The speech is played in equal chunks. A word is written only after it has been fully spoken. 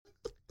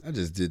I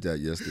just did that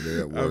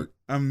yesterday at work.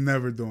 I'm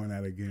never doing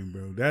that again,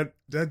 bro.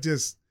 That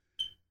just,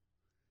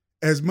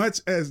 as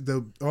much as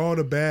all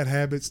the bad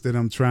habits that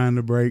I'm trying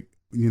to break,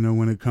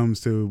 when it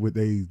comes to what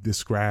they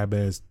describe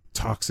as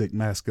toxic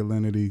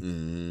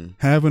masculinity,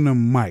 having a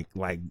mic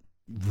like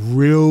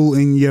real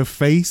in your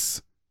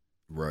face.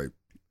 Right.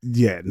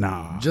 Yeah,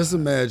 nah. Just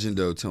imagine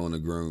though telling a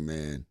grown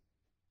man,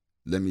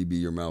 let me be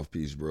your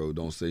mouthpiece, bro.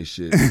 Don't say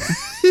shit.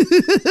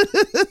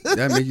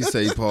 That make you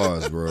say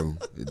pause, bro.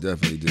 It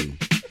definitely do.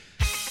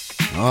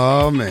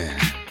 Oh, man.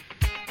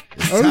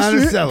 It's time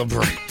to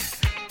celebrate.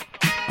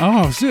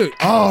 Oh, shit.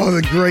 Oh,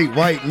 the great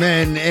white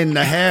man and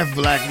the half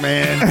black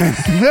man.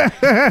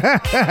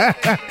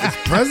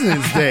 It's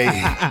President's Day.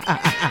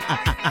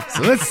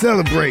 So let's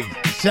celebrate,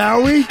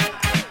 shall we?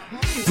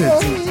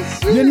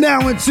 You're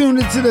now in tune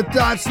into the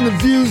thoughts and the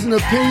views and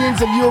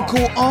opinions of your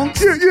cool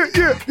unks.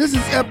 Yeah. This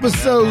is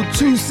episode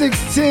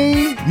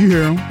 216. You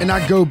hear him? And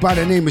I go by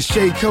the name of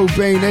Shay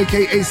Cobain,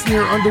 a.k.a.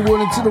 Sneer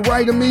Underwood. And to the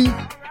right of me,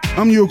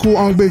 I'm your cool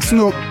Unc Big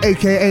Snook,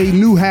 a.k.a.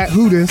 New Hat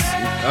Who This.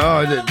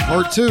 Oh,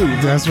 part 2.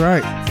 That's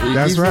right.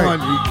 That's right.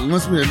 He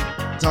wants me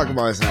to talk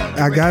about his hat.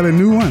 I got a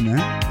new one,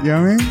 man. You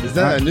know what I mean? Is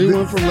that a new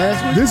one from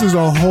last week? This is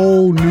a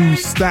whole new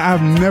style.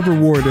 I've never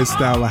wore this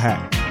style of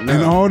hat. No.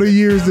 In all the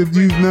years that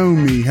you've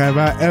known me, have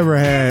I ever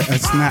had a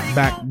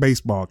snapback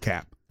baseball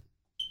cap?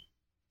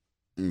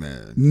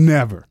 Man.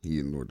 Never. He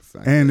ignored the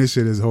fact. And this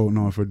shit is holding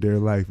on for dear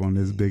life on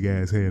this big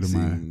ass head of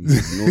mine. He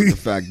ignored the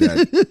fact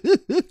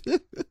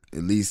that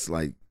at least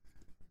like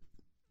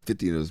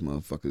 50 of those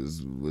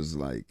motherfuckers was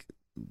like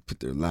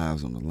put their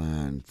lives on the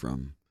line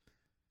from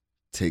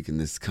taking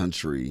this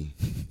country,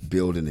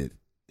 building it,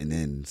 and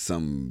then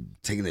some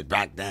taking it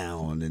back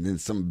down, and then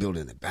some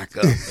building it back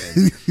up,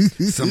 and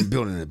some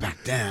building it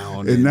back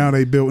down. And now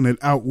they building it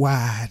out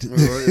wide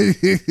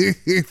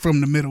from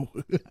the middle.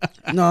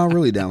 No,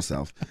 really down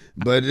south.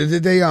 But it's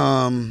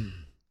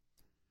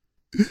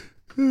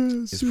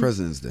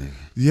President's Day.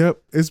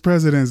 Yep, it's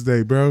President's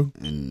Day, bro.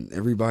 And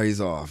everybody's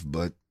off,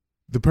 but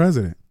the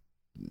president.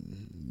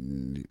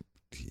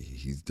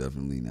 He's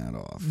definitely not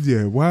off.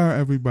 Yeah, why are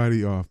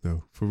everybody off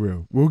though? For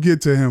real. We'll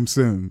get to him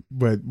soon.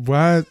 But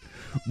why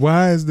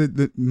is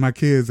my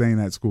kids ain't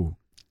at school?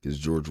 Because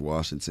George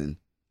Washington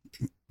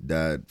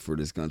died for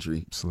this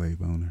country.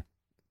 Slave owner.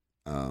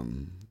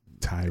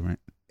 Tyrant.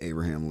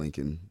 Abraham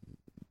Lincoln.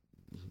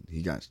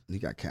 He got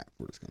capped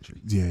for this country.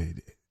 Yeah, he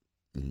did.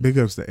 Mm-hmm. Big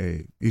ups to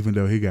Abe. Even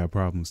though he got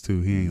problems too.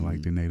 He ain't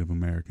like the Native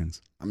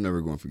Americans. I'm never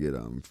going to forget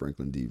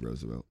Franklin D.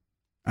 Roosevelt.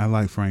 I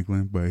like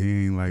Franklin, but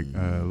he ain't like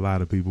a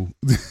lot of people.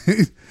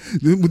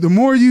 The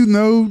more you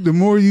know, the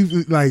more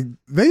you like.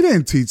 They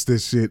didn't teach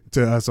this shit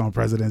to us on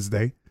President's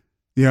Day.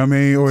 You know what I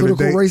mean? Or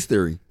critical race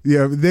theory.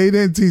 Yeah, they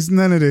didn't teach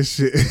none of this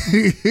shit.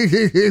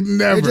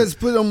 Never. They just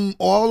put them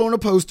all on a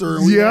poster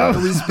and we had to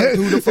respect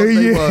who the fuck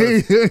they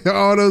was.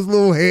 All those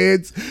little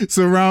heads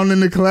surrounding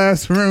the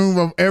classroom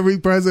of every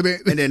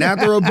president. And then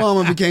after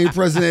Obama became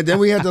president, then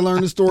we had to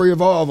learn the story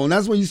of all of them.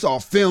 That's when you saw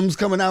films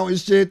coming out and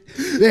shit.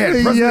 They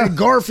had President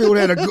Garfield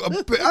had I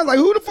was like,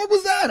 who the fuck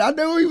was that? I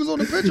know he was on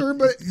the picture,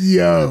 but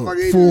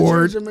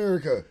Ford.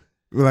 America.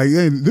 Like,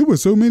 hey, there were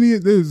so many.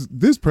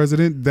 This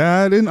president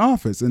died in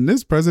office, and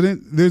this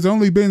president, there's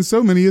only been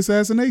so many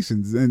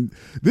assassinations, and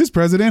this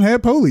president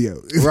had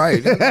polio.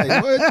 Right?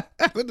 Like,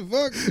 what the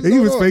fuck? He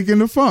was faking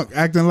the funk,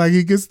 acting like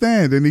he could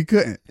stand, and he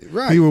couldn't.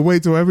 Right? He would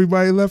wait till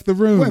everybody left the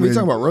room. Wait, we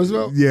talking about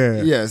Roosevelt?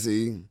 Yeah. Yeah.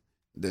 See,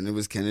 then it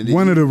was Kennedy.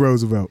 One of the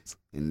Roosevelts.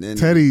 And then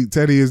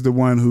Teddy is the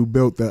one who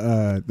built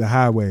the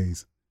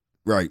highways.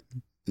 Right.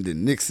 And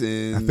then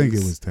Nixon. I think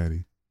it was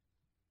Teddy.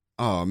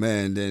 Oh,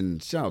 man, then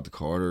shout out to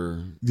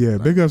Carter. Yeah,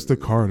 big ups to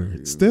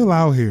Carter. Still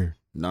out here.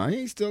 No,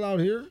 he ain't still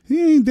out here.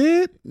 He ain't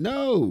dead.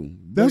 No.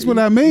 That's what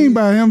I mean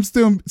by him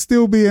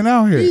still being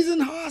out here. He's in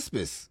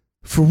hospice.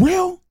 For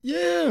real?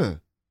 Yeah.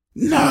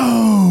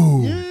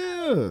 No.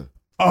 Yeah.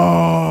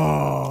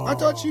 Oh. I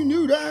thought you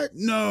knew that.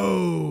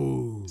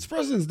 No. It's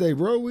President's Day,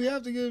 bro. We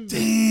have to give...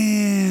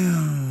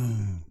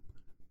 Damn.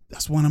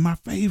 That's one of my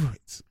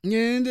favorites.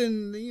 Yeah, and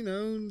then,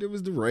 there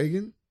was the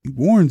Reagan. He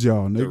warned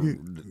y'all,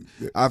 nigga.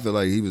 I feel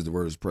like he was the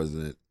worst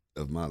president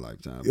of my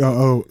lifetime.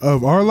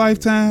 Of our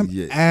lifetime?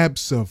 Yeah.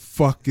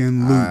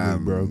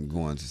 Abso-fucking-lutely, bro. I'm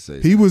going to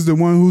say he was the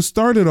one who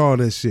started all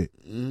this shit.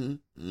 Mm-hmm.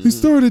 Mm-hmm. He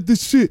started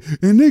this shit,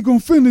 and they gonna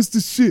finish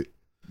this shit.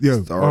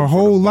 Yo, our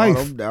whole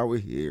life. Now we're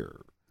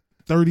here.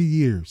 30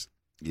 years.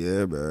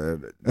 Yeah,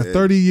 man. A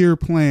 30-year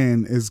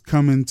plan is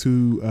coming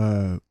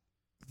to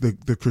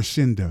the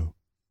crescendo.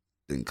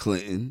 Then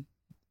Clinton.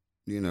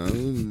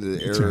 The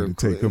era trying of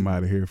to take him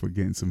out of here for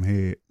getting some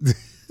head.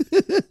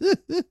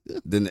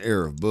 Then the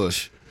era of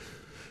Bush.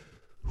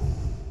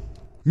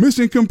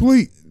 Mission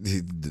complete.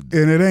 And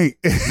it ain't.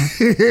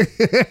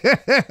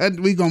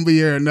 We gonna be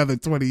here another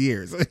 20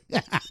 years.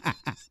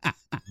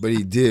 But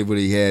he did what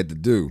he had to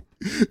do.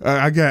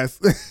 I guess.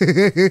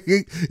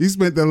 He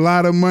spent a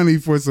lot of money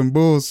for some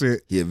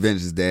bullshit. He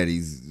avenged his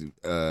daddy's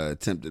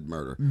attempted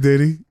murder. Did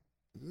he?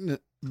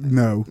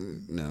 No.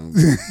 No.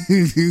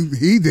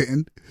 He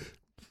didn't.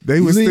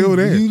 They were still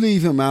there. You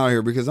leave him out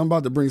here because I'm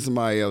about to bring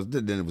somebody else.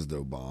 Then it was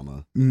the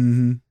Obama.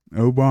 Mm-hmm.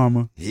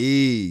 Obama.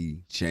 He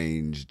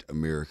changed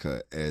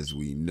America as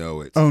we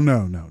know it. Oh,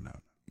 no.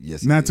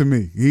 Yes, not to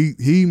me.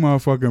 He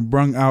motherfucking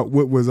brung out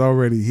what was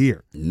already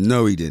here.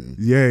 No, he didn't.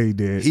 Yeah, he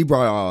did. He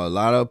brought out a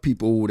lot of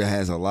people that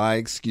has a lot of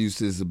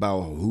excuses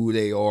about who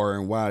they are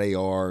and why they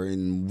are,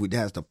 and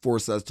has to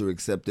force us to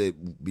accept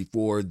it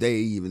before they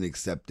even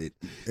accept it.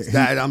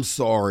 That I'm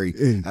sorry.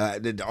 He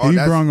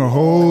brung a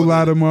whole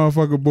lot of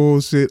motherfucking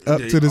bullshit up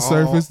to the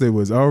surface that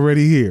was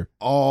already here.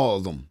 All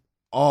of them.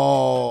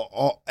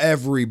 All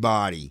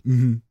everybody.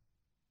 Mm-hmm.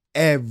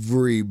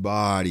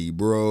 Everybody,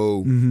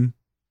 bro. Mm-hmm.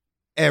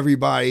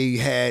 Everybody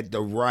had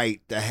the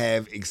right to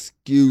have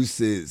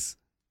excuses.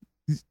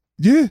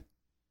 Yeah.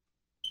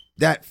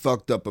 That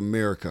fucked up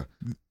America.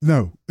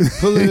 No.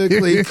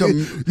 Politically.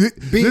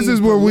 This is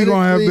where we're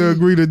going to have to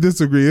agree to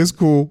disagree. It's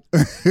cool.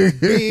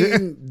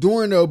 Being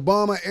during the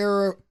Obama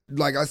era,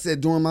 like I said,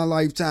 during my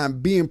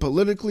lifetime, being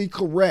politically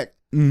correct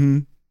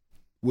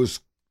was,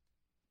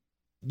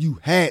 you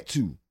had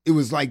to. It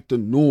was like the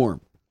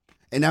norm.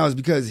 And that was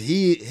because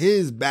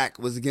his back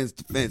was against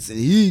the fence and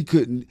he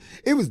couldn't.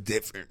 It was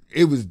different.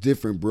 It was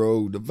different,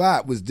 bro. The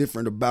vibe was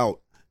different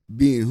about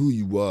being who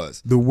you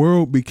was. The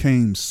world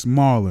became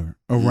smaller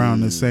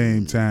around the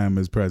same time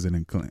as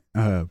President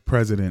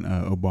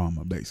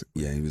Obama,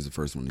 basically. Yeah, he was the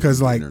first one.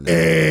 Because like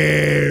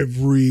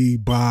everybody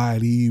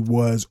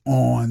was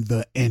on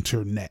the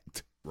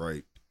internet.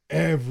 Right.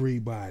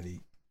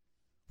 Everybody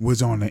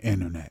was on the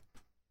internet.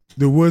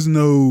 There was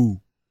no.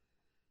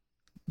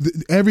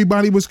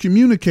 Everybody was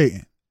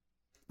communicating.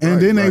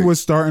 And then they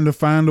was starting to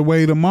find a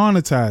way to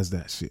monetize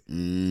that shit.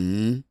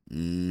 Mm-hmm.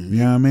 Mm-hmm. You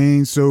know what I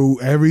mean? So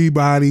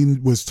everybody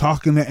was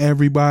talking to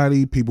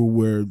everybody. People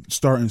were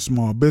starting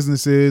small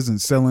businesses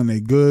and selling their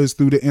goods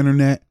through the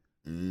internet.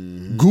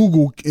 Mm-hmm.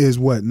 Google is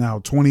what now,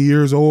 20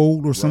 years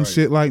old or some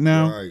shit like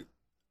now? Right.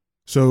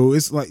 So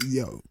it's like,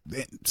 yo,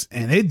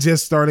 and it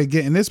just started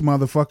getting this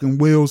motherfucking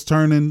wheels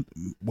turning,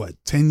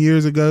 10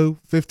 years ago,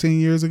 15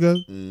 years ago?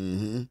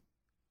 Mm-hmm.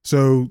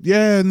 So,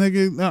 yeah,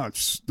 nigga, no,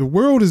 the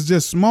world is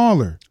just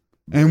smaller.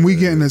 And we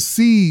getting to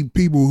see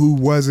people who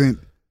wasn't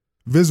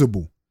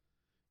visible.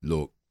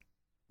 Look.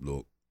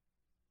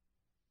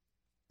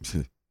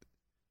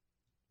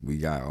 We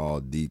got all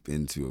deep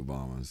into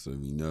Obama, so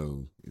we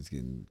know it's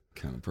getting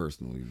kind of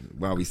personal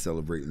while we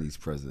celebrating these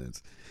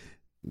presidents.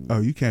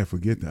 Oh, you can't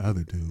forget the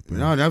other dude. Bro.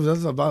 No, I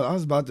was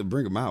about to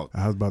bring him out.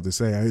 I was about to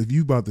say, if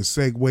you about to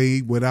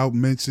segue without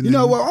mentioning. You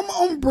know what? I'm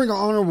going to bring an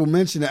honorable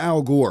mention to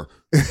Al Gore.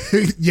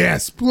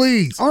 Yes,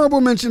 please. Honorable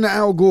mention to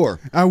Al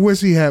Gore. I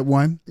wish he had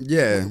one.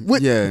 Yeah.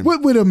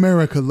 What would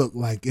America look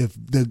like if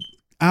the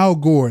Al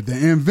Gore, the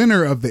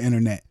inventor of the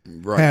internet,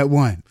 had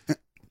one?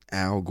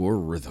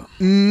 Algorithm.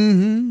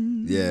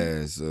 Mm-hmm.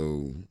 Yeah,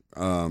 so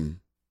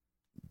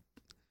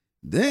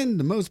then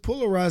the most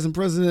polarizing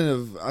president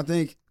of, I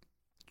think,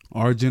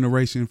 our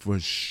generation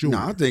for sure. No,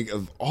 I think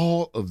of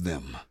all of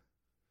them.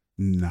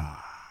 Nah.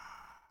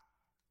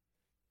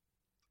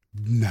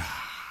 You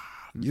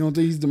don't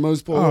think he's the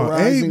most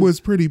polarizing? Abe was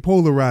pretty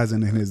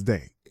polarizing in his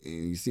day.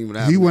 You see what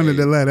happened? He wanted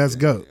to let us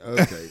go.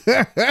 Okay.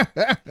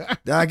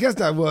 I guess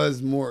that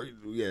was more,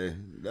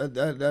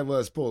 that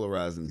was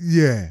polarizing.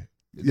 Yeah.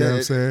 You know what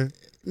I'm saying?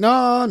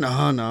 No.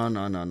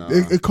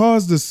 It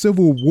caused the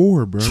Civil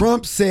War, bro.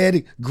 Trump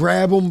said,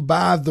 grab him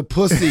by the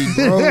pussy,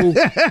 bro,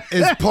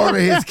 as part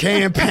of his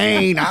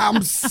campaign.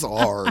 I'm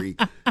sorry.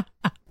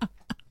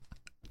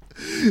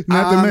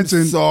 Not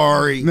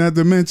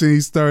to mention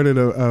he started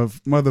a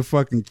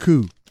motherfucking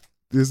coup.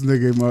 This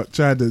nigga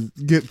tried to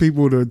get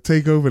people to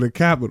take over the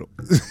Capitol.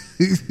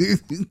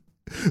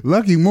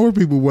 Lucky more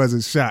people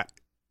wasn't shot.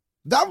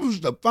 That was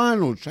the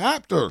final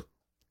chapter.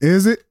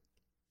 Is it?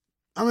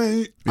 I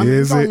mean,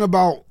 I'm talking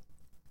about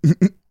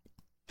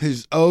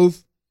his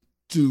oath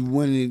to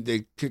when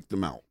they kicked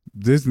him out.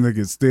 This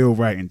nigga's still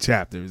writing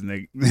chapters,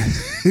 nigga.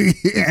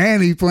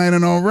 And he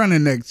planning on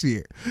running next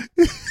year.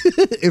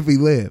 If he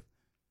live.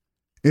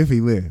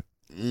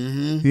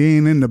 Mm-hmm. He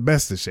ain't in the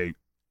best of shape.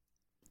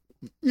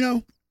 You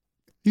know,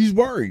 he's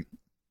worried.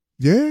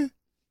 Yeah.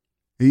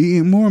 He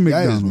eating more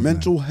McDonald's. That is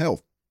mental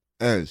health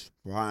as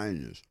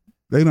fine as.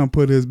 They done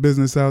put his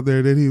business out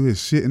there that he was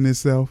shitting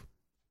himself.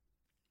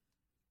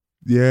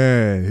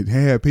 Yeah, he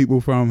had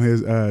people from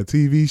his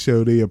TV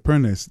show, The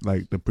Apprentice,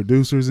 like the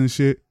producers and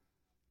shit,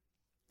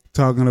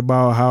 talking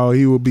about how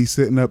he would be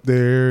sitting up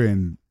there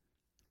and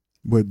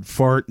would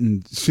fart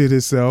and shit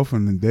himself,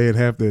 and they'd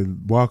have to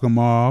walk him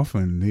off,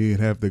 and he'd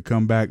have to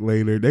come back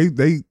later.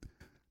 They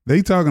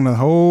talking a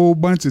whole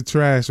bunch of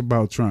trash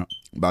about Trump.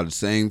 About the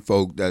same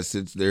folk that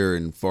sits there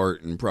and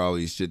fart and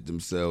probably shit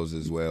themselves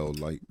as well.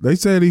 Like they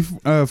said he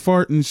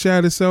fart and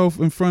shat himself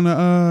in front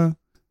of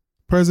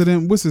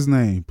President, what's his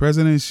name?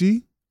 President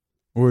Xi?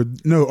 Or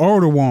no,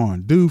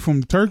 Erdogan, dude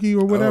from Turkey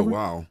or whatever.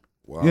 Oh,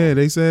 wow. Yeah,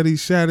 they said he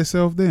shat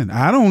himself then.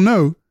 I don't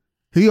know.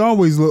 He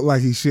always looked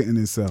like he's shitting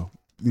himself.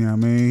 You know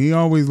what I mean? He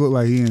always looked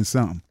like he in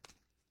something.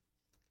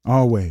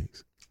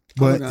 Always.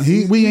 But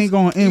we ain't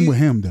going to end with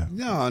him, though.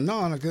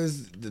 No,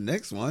 because the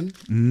next one.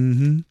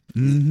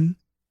 Mm-hmm.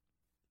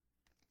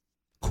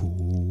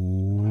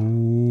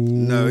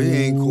 No, he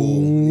ain't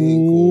cool. He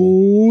ain't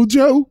cool.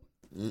 Joe.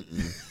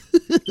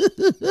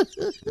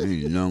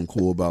 Ain't nothing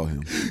cool about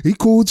him. He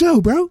cool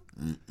Joe, bro.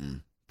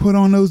 Put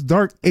on those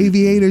dark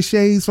aviator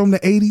shades from the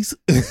 80s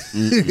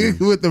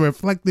with the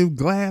reflective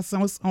glass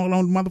on the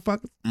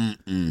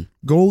motherfuckers.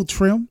 Gold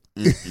trim.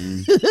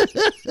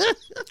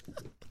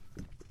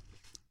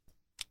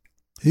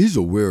 He's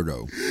a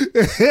weirdo.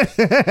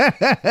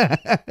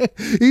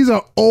 He's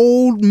an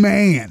old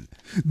man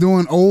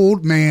doing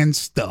old man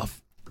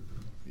stuff.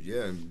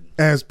 Yeah.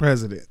 As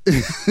president.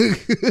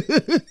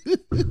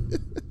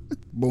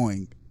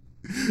 Boing.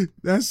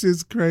 That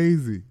shit's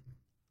crazy.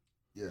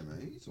 Yeah,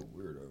 man, he's a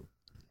weirdo.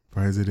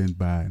 President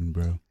Biden,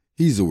 bro.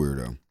 He's a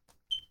weirdo.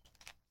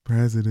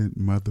 President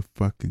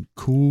motherfucking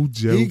Cool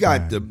Joe.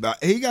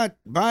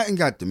 Biden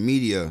got the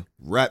media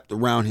wrapped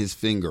around his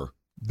finger.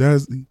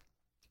 Does he?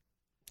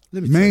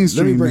 Let me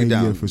mainstream break it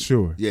media down for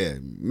sure. Yeah,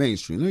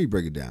 mainstream. Let me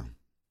break it down.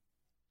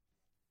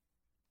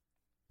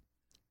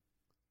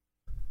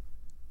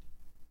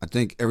 I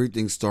think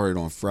everything started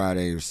on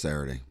Friday or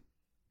Saturday.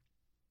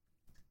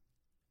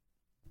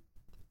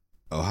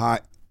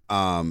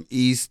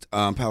 East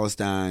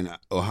Palestine,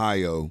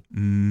 Ohio,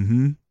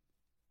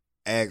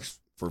 asked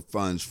for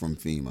funds from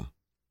FEMA.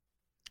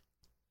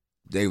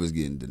 They was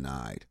getting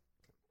denied.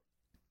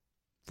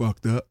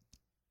 Fucked up.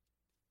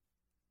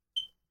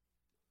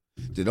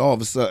 Then all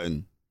of a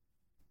sudden,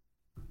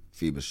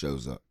 FEMA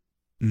shows up.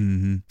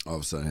 All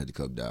of a sudden, had to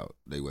come down.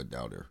 They went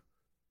down there.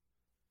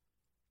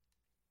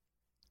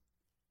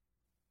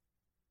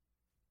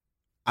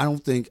 I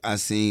don't think I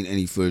seen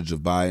any footage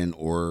of Biden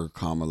or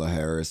Kamala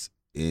Harris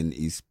in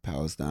East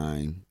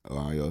Palestine,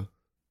 Ohio.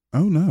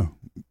 Oh, no.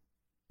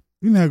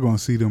 You're not going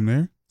to see them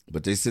there.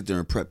 But they sit there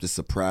and prep the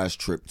surprise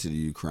trip to the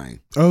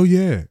Ukraine. Oh,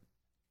 yeah.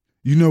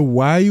 You know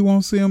why you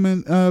won't see them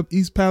in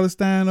East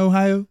Palestine,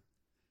 Ohio?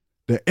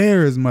 The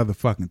air is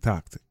motherfucking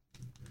toxic.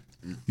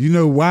 You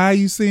know why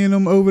you seeing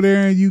them over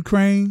there in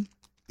Ukraine?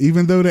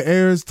 Even though the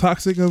air is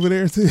toxic over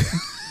there, too.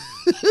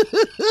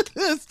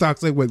 It's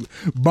toxic with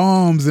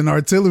bombs and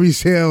artillery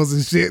shells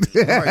and shit.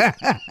 Right.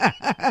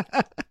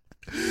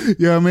 You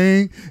know what I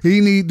mean?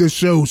 He need to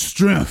show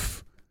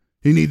strength.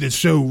 He need to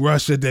show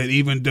Russia that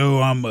even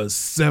though I'm a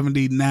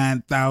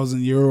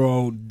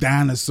 79,000-year-old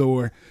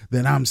dinosaur,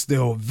 that I'm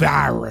still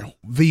viral.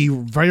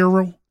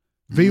 Viral?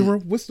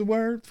 What's the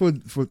word for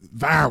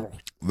viral?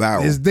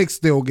 Viral. His dick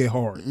still get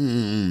hard.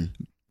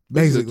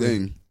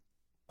 Basically.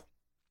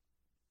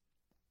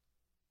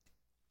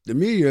 The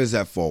media is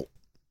at fault.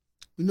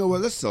 You know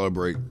what? Let's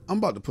celebrate. I'm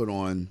about to put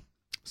on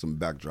some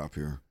backdrop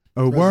here.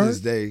 Oh,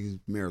 President's word? Day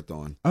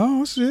marathon.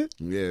 Oh, shit.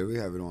 Yeah, we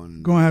have it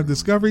on. Gonna have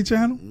Discovery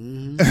Channel?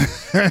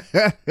 Sit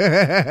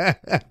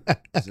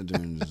there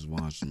and just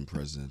watch some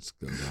presidents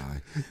go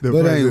by.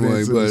 But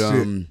anyway,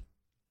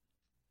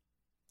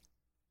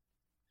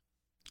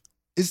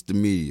 it's the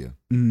media.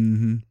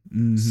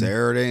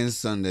 Saturday and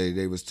Sunday,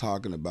 they was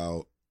talking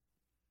about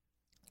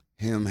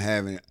him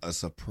having a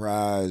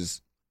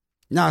surprise,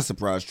 not a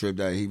surprise trip,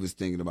 that he was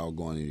thinking about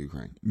going to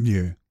Ukraine.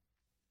 Yeah.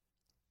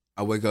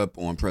 I wake up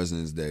on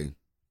President's Day.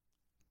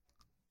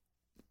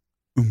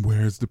 And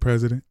where's the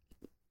president?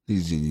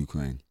 He's in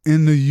Ukraine.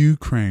 In the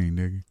Ukraine,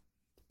 nigga.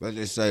 But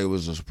they say it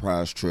was a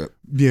surprise trip.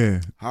 Yeah.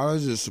 How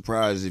is it a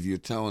surprise if you're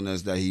telling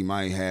us that he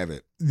might have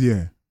it?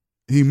 Yeah.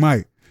 He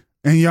might.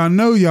 And y'all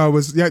know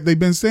they've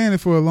been saying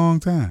it for a long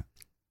time.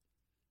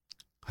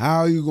 How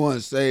are you going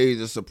to say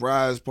the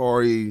surprise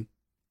party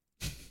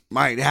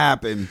might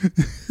happen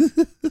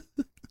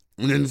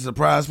and then the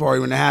surprise party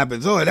when it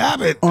happens? Oh, it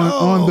happened.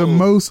 On the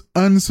most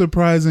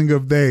unsurprising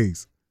of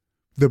days.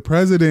 The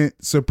president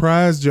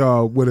surprised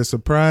y'all with a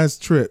surprise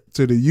trip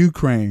to the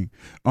Ukraine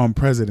on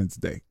President's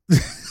Day.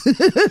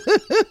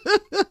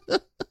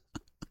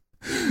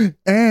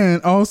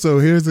 And also,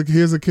 here's a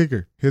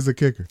kicker.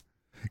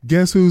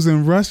 Guess who's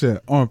in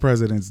Russia on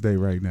President's Day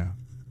right now?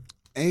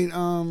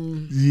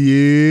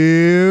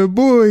 Yeah,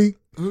 boy.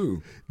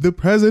 Who? The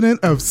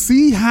president of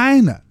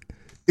China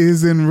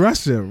is in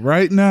Russia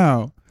right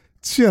now,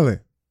 chilling.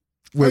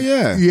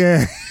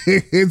 Yeah.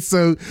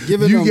 So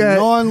giving them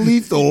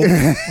non-lethal,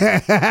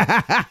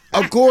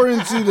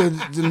 according to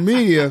the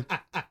media,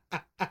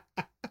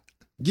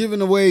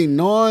 giving away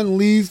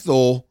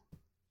non-lethal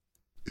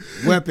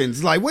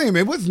weapons. Like, wait a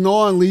minute, what's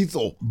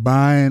non-lethal?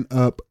 Buying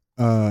up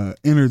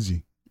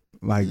energy,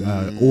 like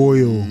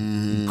oil,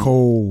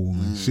 coal,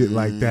 and shit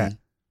like that,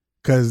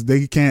 because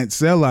they can't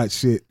sell that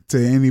shit to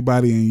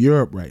anybody in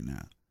Europe right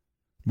now.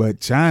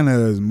 But China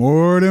is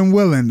more than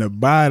willing to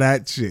buy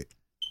that shit.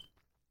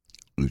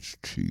 It's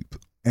cheap.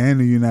 And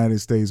the United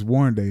States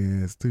warned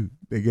their ass too.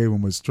 They gave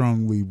them a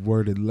strongly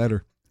worded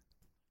letter.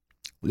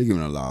 They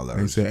giving a lot of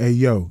letters. They said, "Hey,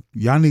 yo,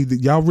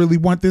 y'all really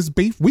want this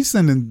beef? We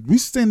sending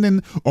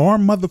our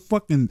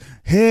motherfucking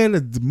head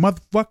of the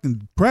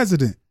motherfucking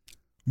president.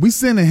 We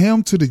sending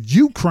him to the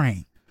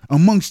Ukraine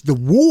amongst the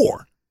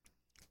war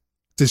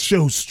to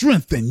show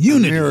strength and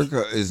unity."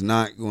 America is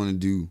not going to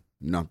do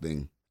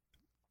nothing.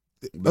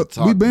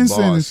 We've been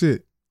sending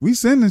shit. We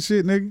sending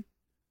shit, nigga.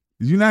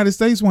 The United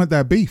States want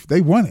that beef.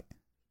 They want it.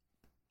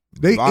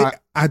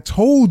 I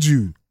told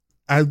you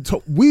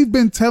We've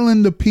been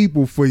telling the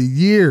people for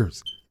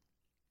years,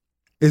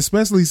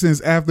 especially since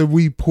after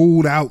we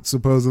pulled out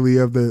supposedly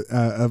of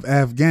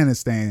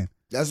Afghanistan.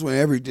 That's when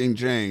everything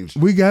changed.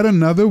 We got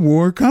another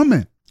war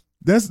coming.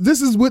 This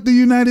is what the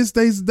United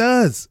States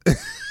does.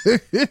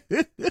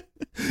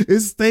 It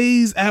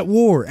stays at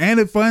war and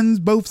it funds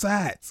both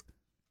sides.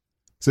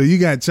 So you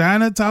got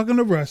China talking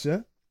to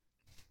Russia,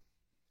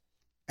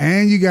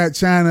 and you got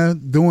China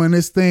doing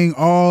this thing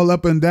all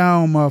up and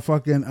down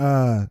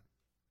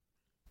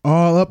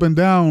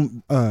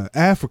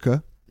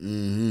Africa.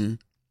 Mm-hmm.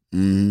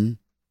 Mm-hmm.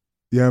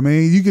 Yeah, I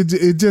mean,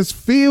 it just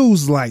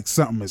feels like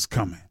something is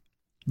coming.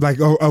 Like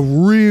a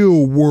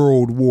real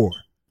world war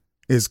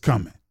is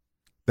coming.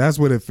 That's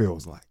what it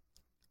feels like.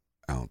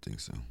 I don't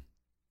think so.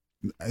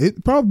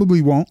 It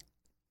probably won't,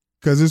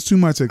 because it's too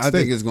much at stake. I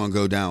think it's going to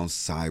go down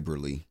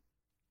cyberly.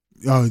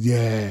 Oh,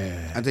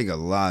 yeah. I think a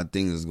lot of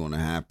things is going to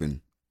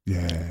happen.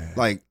 Yeah.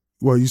 Like,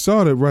 well, you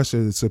saw that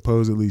Russia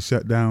supposedly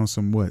shut down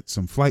some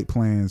flight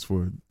plans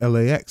for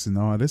LAX and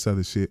all this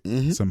other shit.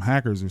 mm-hmm. Some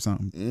hackers or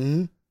something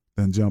Mm-hmm.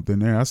 then jumped in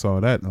there. I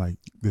saw that like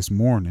this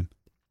morning.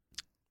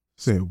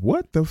 Said,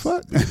 what the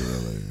fuck?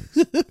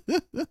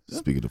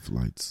 Speaking of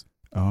flights,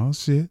 Oh,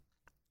 shit.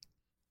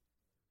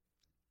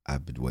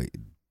 I've been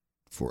waiting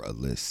for a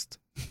list.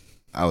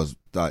 I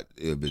thought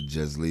it would be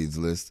Jez Lee's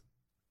list,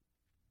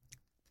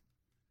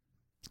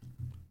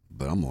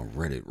 but I'm on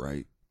Reddit,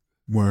 right?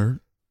 Word.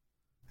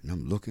 And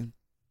I'm looking,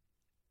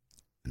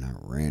 and I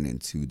ran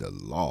into the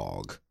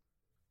log.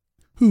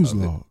 Whose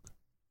of it. log?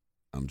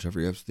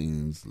 Jeffrey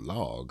Epstein's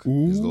log,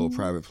 Ooh. his little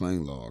private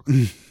plane log.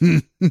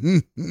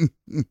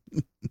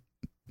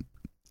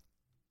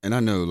 And I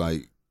know,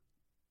 like,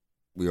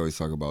 we always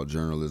talk about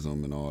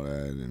journalism and all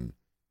that and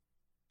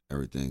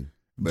everything.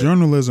 But,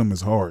 Journalism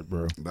is hard,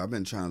 bro. but I've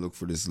been trying to look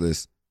for this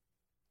list.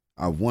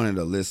 I wanted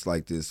a list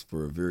like this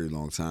for a very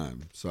long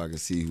time so I could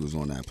see who was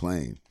on that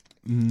plane.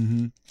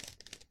 Mm-hmm.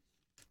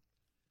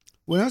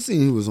 When I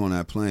seen who was on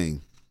that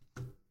plane,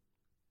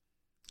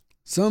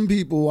 some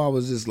people I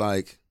was just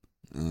like,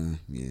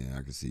 yeah,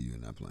 I can see you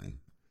in that plane.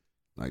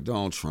 Like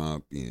Donald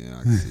Trump, yeah,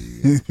 I can see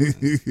you in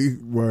that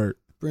plane. Word.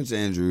 Prince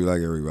Andrew,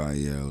 like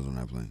everybody, yeah, I was on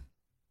that plane.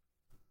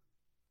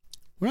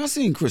 When I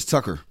seen Chris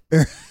Tucker,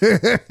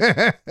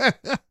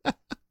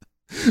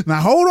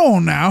 Now, hold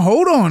on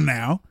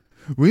now.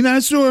 We're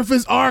not sure if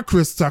it's our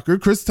Chris Tucker.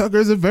 Chris Tucker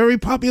is a very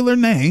popular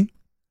name.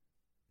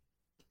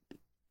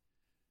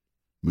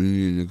 we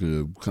need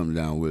to come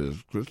down with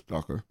us, Chris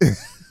Tucker.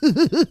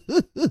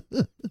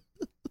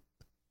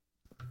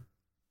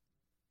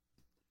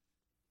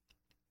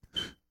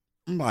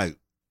 I'm like,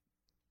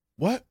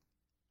 what?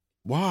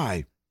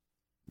 Why?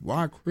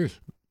 Why Chris?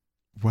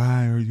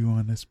 Why are you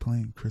on this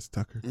plane, Chris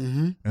Tucker?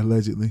 Mm-hmm.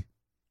 Allegedly.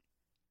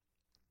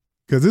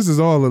 Because this is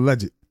all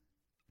alleged.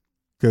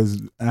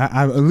 Because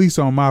I at least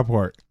on my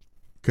part,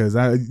 because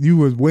you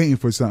was waiting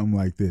for something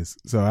like this.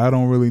 So I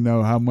don't really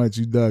know how much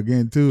you dug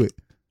into it.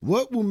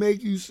 What will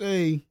make you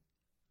say,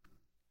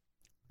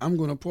 I'm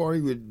going to party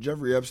with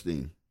Jeffrey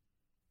Epstein?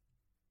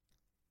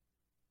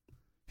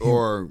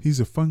 Or He's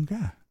a fun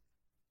guy.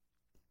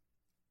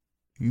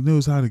 He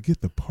knows how to get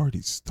the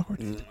party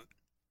started.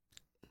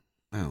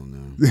 I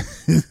don't know.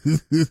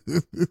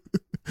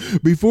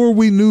 Before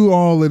we knew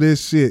all of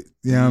this shit,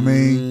 you know what I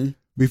mean?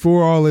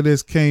 Before all of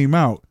this came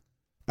out,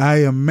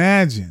 I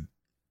imagine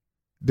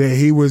that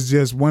he was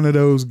just one of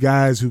those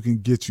guys who can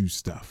get you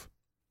stuff.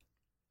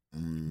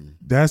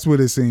 That's what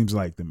it seems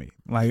like to me.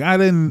 Like, I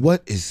didn't.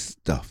 What is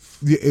stuff?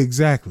 Yeah,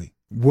 exactly.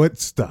 What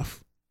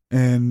stuff?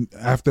 And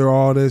after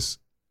all this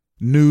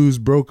news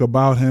broke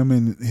about him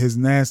and his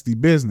nasty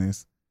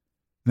business,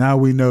 now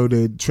we know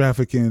that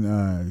trafficking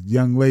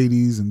young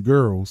ladies and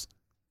girls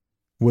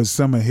was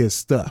some of his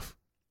stuff.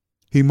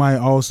 He might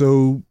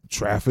also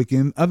traffic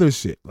in other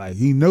shit. Like,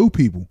 he know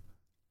people.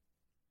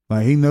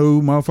 Like, he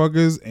know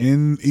motherfuckers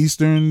in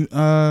Eastern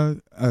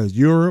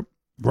Europe,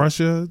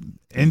 Russia,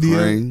 India.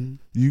 Ukraine.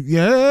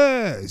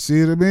 Yeah,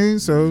 see what I mean?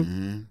 So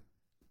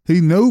he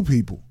know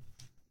people.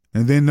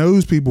 And then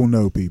those people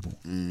know people.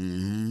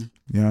 Mm-hmm.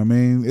 You know what I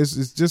mean?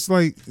 It's just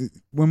like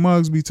when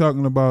Muggs be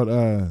talking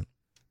about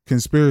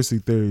conspiracy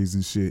theories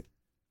and shit.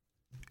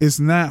 It's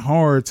not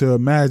hard to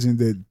imagine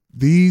that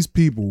these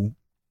people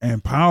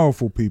and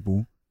powerful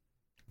people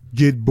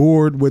get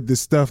bored with the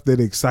stuff that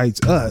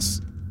excites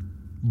us.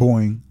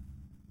 Boing.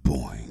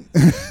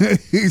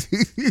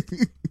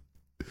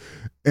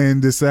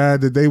 And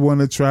decide that they want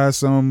to try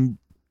some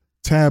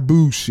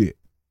taboo shit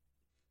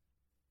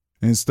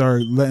and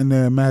start letting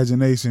their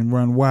imagination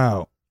run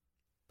wild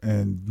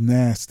and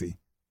nasty.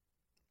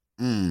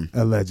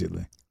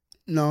 Allegedly.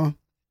 No.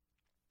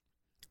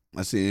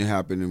 I seen it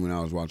happening when I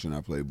was watching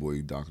that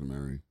Playboy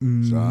documentary.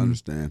 So I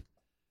understand.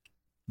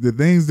 The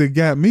things that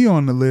got me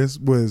on the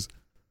list was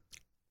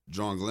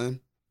John Glenn,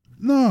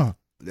 no.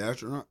 the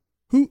astronaut.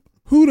 Who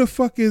the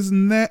fuck is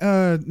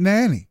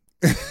Nanny?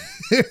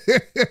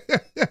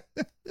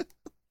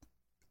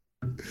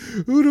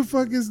 Who the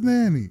fuck is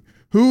Nanny?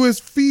 Who is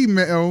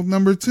female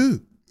number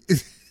 2?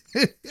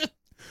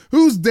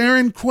 Who's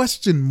Darren ?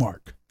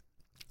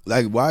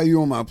 Like, why are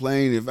you on my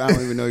plane if I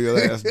don't even know your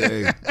last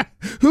name?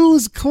 Who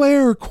is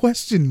Claire?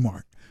 Question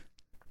mark.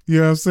 You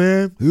know what I'm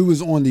saying? Who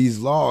was on these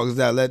logs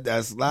that let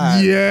that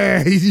slide?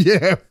 Yeah.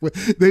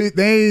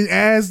 They ain't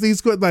ask these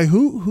questions. Like,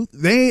 who?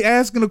 They ain't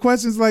asking the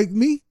questions like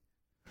me.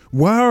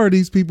 Why are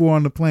these people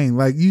on the plane?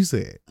 Like you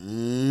said.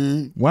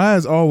 Why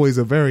is always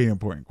a very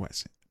important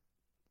question.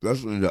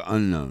 Especially the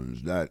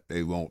unknowns that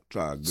they won't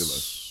try to give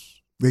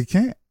us. They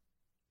can't.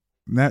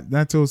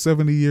 Not till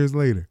 70 years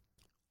later.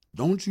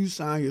 Don't you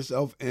sign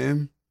yourself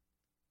in?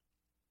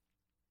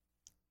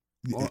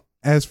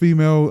 As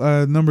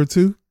female number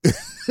 2.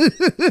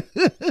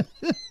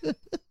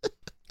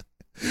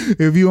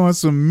 If you on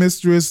some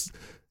mistress,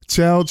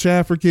 child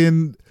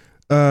trafficking,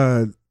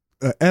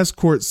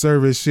 escort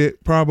service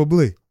shit,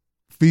 probably.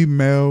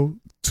 Female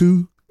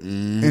 2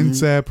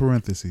 inside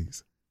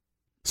parentheses.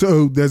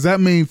 So does that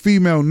mean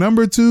female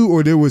number 2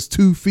 or there was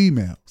 2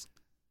 females?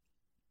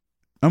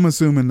 I'm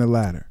assuming the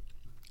latter.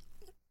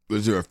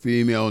 Was there a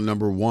female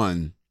number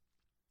 1?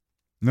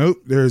 Nope.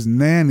 There's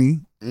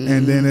nanny,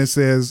 and then it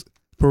says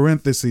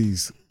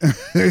parentheses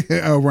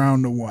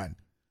around the 1.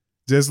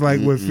 Just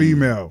like with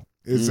female,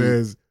 it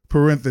says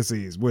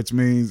parentheses, which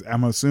means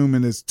I'm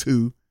assuming it's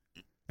 2.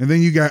 And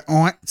then you got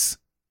aunts.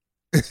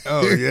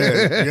 Oh,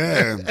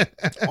 yeah.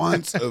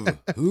 Aunts of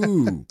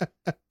who?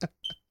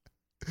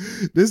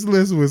 This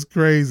list was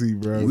crazy,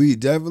 bro. We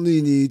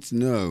definitely need to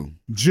know.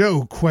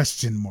 Joe,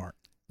 question mark.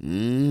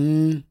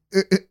 And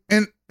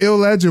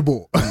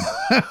illegible.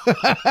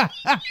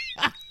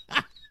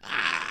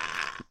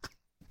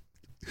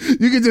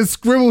 You can just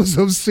scribble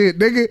some shit,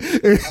 nigga,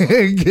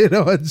 and get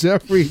on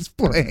Jeffrey's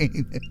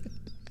plane.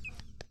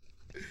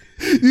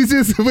 You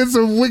just put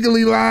some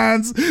wiggly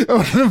lines on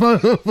the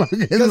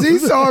motherfucker. Because he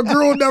saw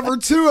girl number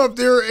 2 up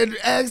there and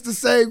asked the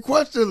same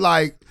question,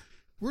 like,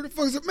 where the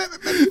fuck is it? Man,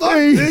 fuck this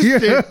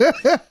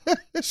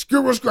shit.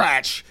 Scribble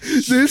scratch.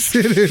 This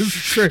shit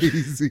is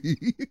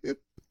crazy.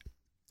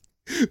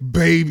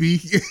 Baby.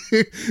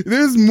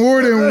 There's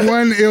more than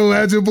one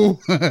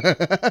illegible.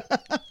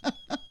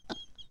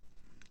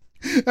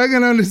 I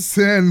can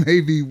understand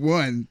maybe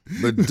one.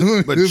 But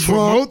Trump,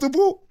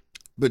 multiple?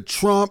 But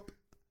Trump,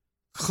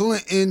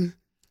 Clinton,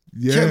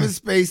 Kevin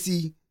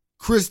Spacey,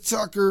 Chris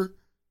Tucker,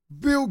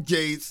 Bill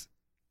Gates,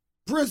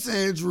 Prince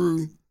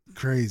Andrew.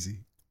 Crazy.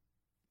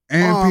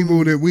 And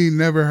people that we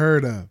never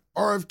heard of.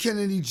 R.F.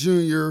 Kennedy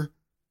Jr.,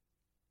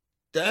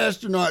 the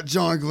astronaut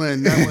John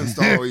Glenn. That one's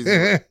always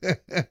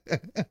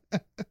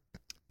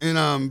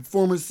and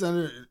former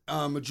Senate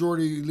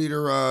Majority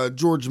Leader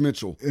George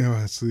Mitchell.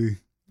 Yeah, I see.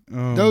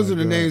 Oh, those are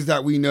the names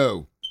that we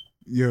know.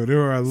 Yo,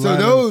 there are a lot. So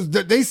those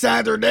they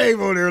signed their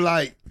name on there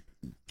like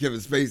Kevin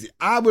Spacey.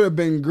 I would have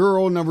been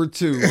girl number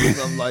 2 or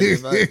something like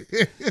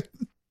that.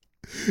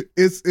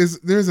 It's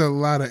there's a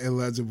lot of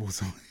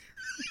illegibles on here.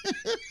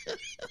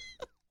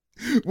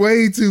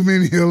 Way too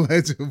many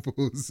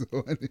illegibles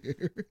on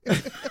here.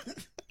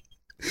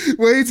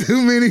 Way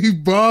too many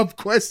Bob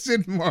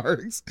question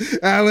marks.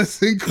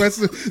 Allison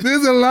question.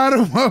 There's a lot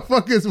of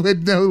motherfuckers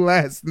with no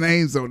last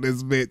names on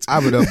this bitch. I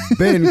would have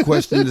been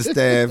questioning the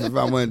staff if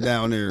I went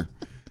down there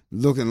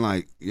looking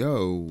like,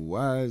 yo,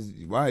 why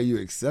are you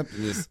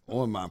accepting this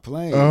on my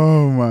plane?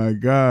 Oh my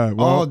God.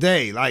 Well, all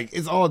day. Like,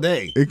 it's all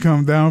day. It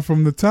come down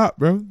from the top,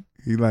 bro.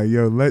 He like,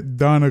 yo, let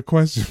Donna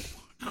question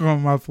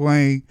on my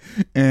plane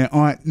and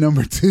aunt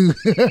number 2.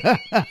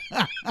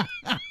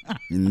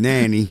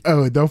 Nanny.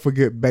 Oh, and don't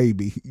forget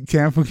baby. You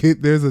can't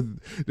forget there's a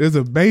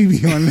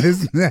baby on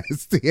this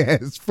nasty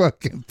ass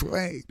fucking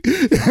plane.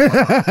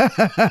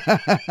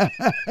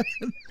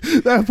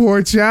 That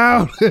poor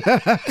child.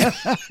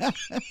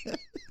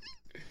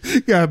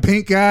 Got a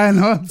pink eye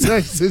and all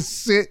types of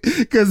shit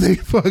because they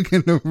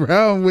fucking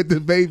around with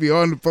the baby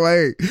on the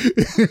plane.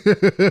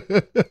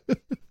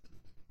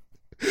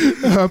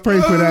 I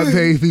pray for that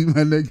baby,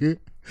 my nigga.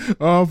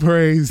 All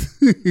praise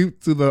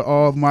to the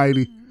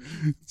Almighty.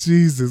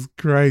 Jesus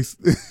Christ.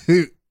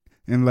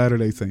 And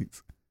Latter-day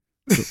Saints.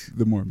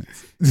 The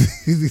Mormons.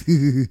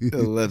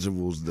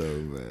 Illegibles, though,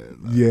 man.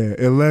 Yeah,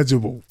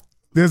 illegible.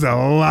 There's a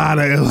lot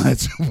of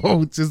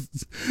illegible.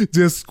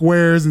 Just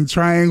squares and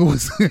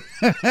triangles.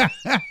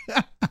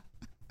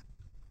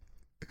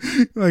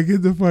 Like,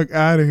 get the fuck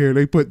out of here.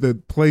 They put the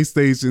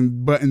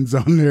PlayStation buttons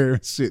on there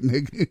and shit,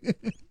 nigga.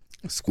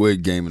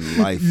 Squid Game in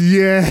life.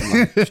 Yeah.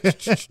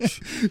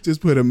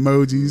 Just put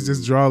emojis,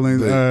 just drawing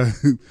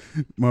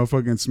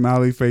motherfucking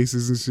smiley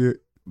faces and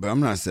shit. But I'm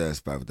not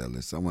satisfied with that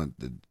list. I want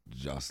the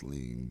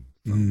Jocelyn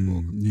from the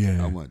book.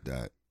 Yeah. I want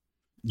that.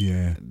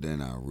 Yeah. And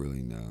then I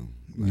really know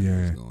what's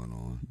going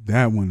on.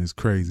 That one is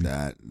crazy.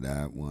 That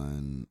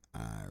one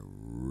I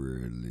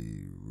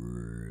really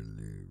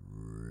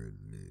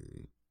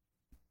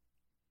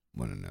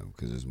want to know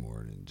because there's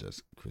more than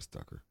just Chris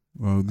Tucker.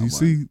 Well,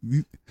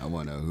 I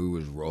want to know who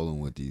was rolling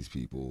with these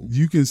people.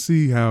 You can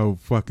see how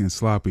fucking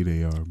sloppy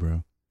they are,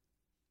 bro.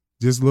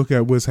 Just look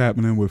at what's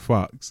happening with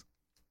Fox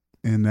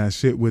and that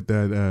shit with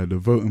that the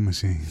voting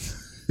machines.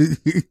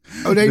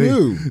 Oh, they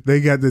knew. They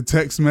got the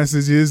text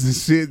messages and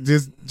shit,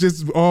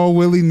 just all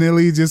willy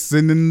nilly, just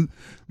sending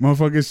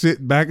motherfucking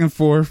shit back and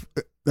forth.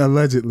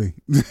 Allegedly.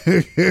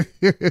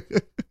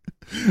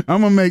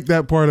 I'm gonna make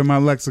that part of my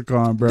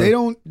lexicon, bro. They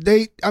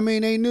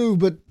knew,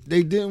 but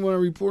they didn't want to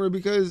report it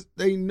because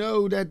they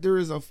know that there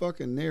is a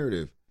fucking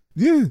narrative.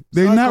 Yeah,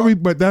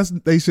 but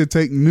they should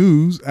take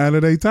news out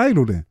of their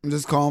title then.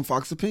 Just call them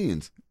Fox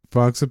Opinions.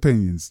 Fox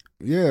Opinions.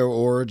 Yeah,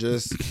 or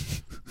just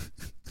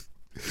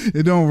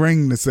it don't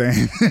ring the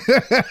same.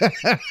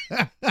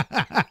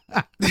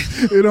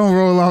 It don't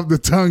roll off the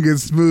tongue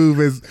as smooth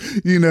as,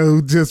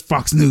 just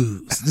Fox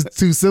News. Just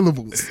 2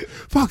 syllables.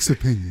 Fox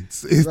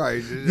Opinions.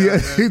 Right. Yeah,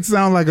 it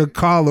sounds like a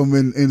column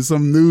in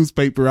some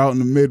newspaper out in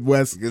the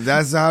Midwest. Because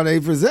that's how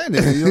they present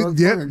it. You know,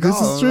 yeah, this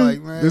is true.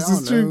 Like, man, this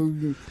is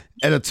true.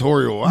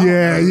 Editorial.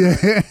 Yeah.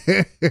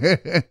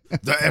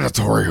 The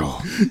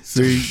editorial.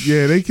 See,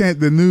 yeah, they can't.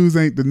 The news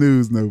ain't the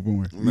news no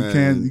more.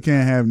 You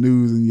can't have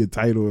news in your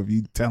title if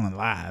you telling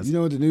lies. You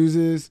know what the news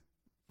is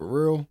for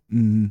real?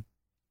 Mm-hmm.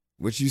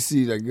 What you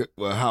see,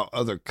 how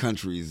other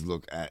countries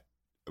look at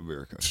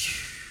America.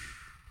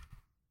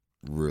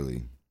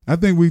 Really, I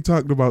think we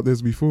talked about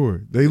this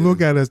before. They look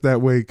at us that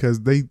way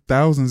because they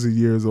thousands of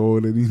years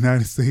old, and the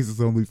United States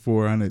is only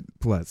 400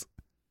 plus.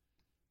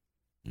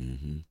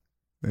 Mm-hmm.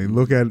 They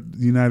look at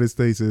the United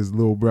States as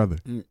little brother.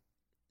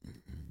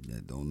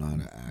 That don't know how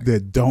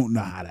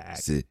to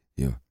act. Sit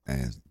your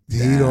ass down.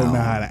 He don't know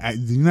how to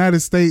act. The United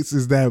States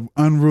is that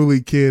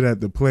unruly kid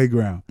at the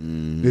playground.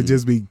 Mm-hmm. They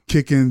just be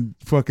kicking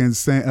fucking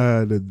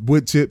the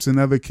wood chips in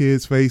other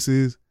kids'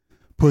 faces,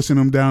 pushing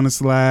them down the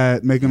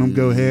slide, making them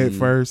go head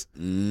first,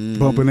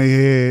 bumping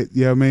their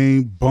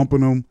head,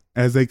 bumping them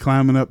as they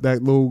climbing up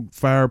that little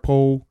fire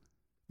pole.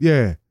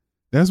 Yeah,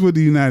 that's what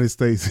the United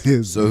States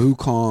is. So who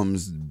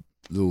calms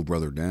little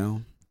brother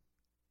down?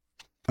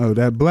 Oh,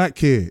 that black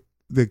kid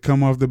that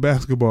come off the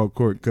basketball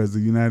court because the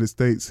United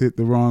States hit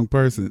the wrong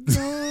person.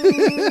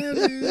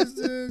 Is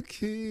the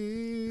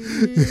king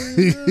of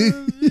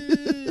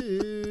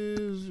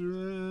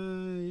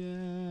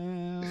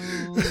Israel.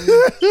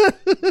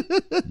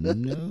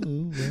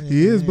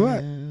 He is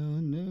black.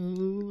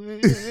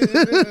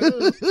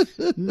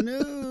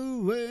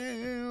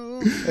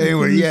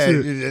 Anyway, yeah,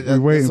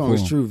 that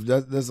song's true.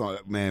 That song,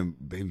 man,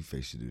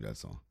 Babyface should do that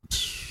song.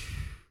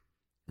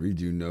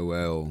 Redo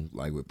Noel,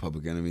 like with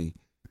Public Enemy.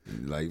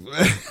 Like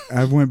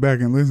I went back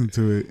and listened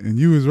to it, and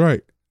you was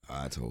right.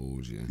 I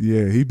told you.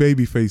 Yeah, he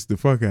babyfaced the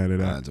fuck out of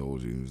that. I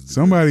told you.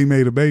 Somebody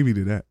made a baby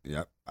to that.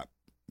 Yep.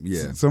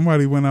 Yeah.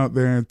 Somebody went out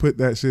there and put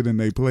that shit in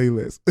their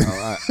playlist.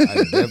 I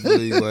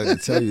definitely wanted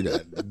to tell you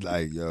that.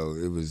 Like, yo,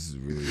 it was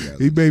really.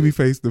 He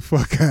babyfaced the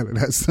fuck out of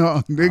that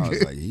song, nigga. I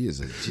was like, he is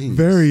a genius.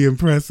 Very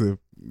impressive.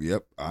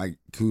 Yep.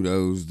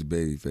 Kudos to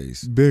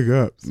Babyface. Big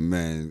ups.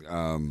 Man,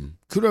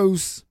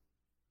 kudos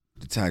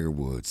to Tiger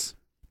Woods.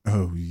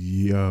 Oh,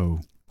 yo.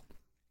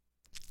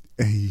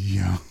 Hey,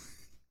 yo.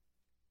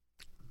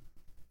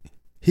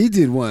 He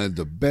did one of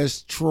the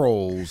best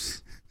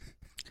trolls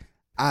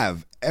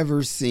I've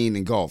ever seen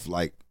in golf.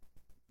 Like,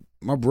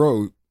 my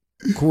bro,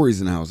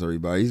 Corey's in the house,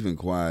 everybody. He's been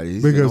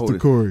quiet. Big ups to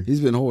Corey.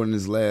 He's been holding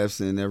his laughs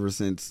in ever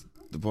since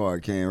the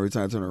pod came. Every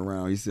time I turn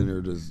around, he's sitting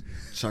there just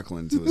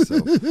chuckling to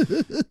himself.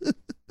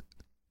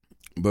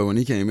 But when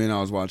he came in,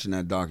 I was watching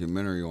that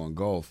documentary on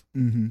golf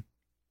on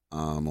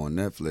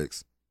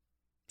Netflix.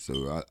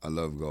 So I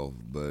love golf,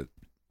 but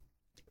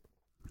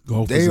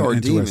golf is an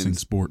interesting demons.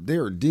 sport. They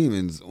are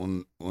demons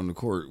on the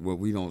court, what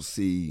we don't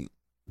see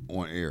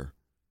on air.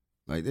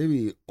 Like, they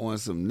be on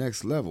some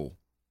next level.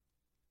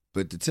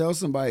 But to tell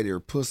somebody they're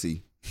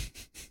pussy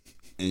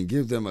and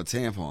give them a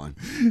tampon,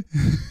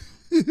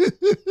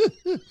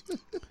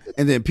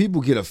 and then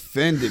people get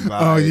offended by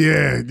it. Oh,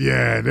 yeah.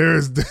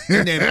 There's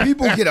and then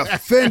people get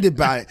offended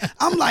by it.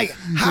 I'm like,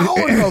 how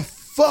in the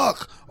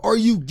fuck are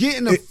you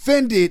getting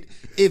offended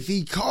if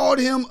he called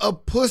him a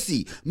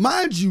pussy?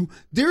 Mind you,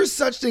 there's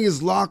such thing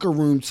as locker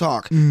room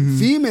talk.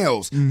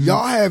 Females,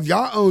 y'all have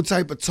your own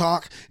type of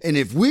talk, and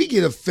if we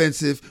get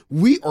offensive,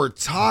 we are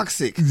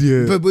toxic.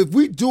 Yeah. But if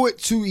we do it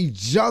to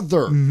each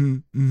other,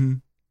 you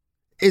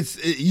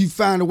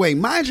find a way.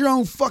 Mind your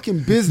own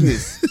fucking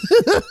business.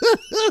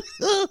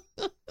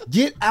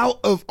 Get out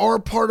of our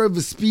part of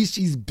the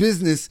species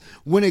business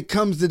when it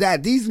comes to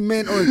that. These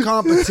men are in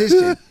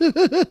competition.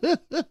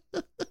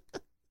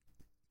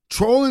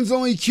 Trolling's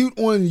only cute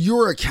on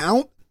your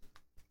account.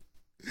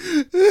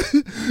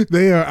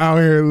 They are out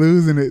here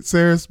losing it.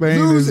 Sarah Spain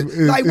is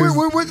like,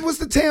 what's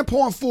the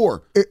tampon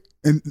for?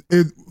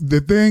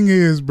 The thing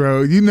is,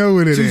 bro, you know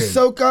what it is. To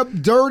soak up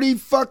dirty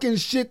fucking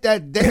shit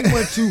that they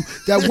went to,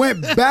 that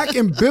went back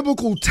in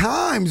biblical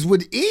times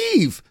with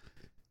Eve.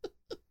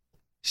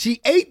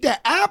 She ate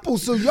the apple,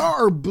 so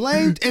y'all are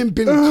blamed and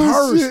been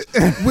cursed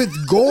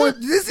with going.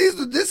 This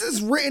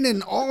is written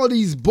in all of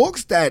these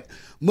books that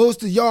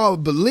most of y'all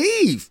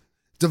believe.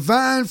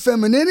 Divine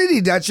femininity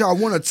that y'all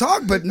want to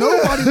talk, but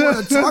nobody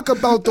want to talk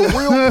about the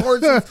real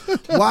parts of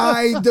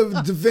why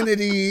the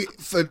divinity,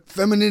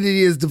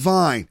 femininity is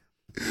divine.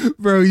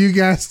 Bro, you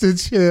got to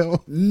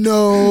chill.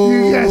 No,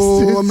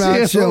 I'm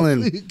not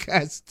chilling. You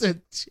got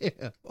to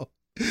chill.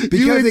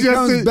 Because it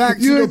comes back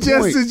to the point. You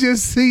adjusted your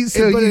seat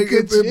so you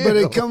could chill. But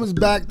it comes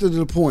back to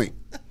the point.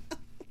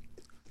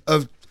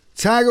 of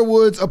Tiger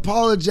Woods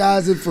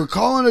apologizing for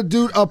calling a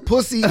dude a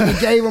pussy and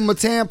gave him a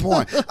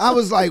tampon. I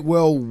was like,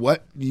 well,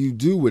 what do you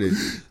do with it?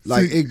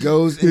 Like, it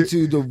goes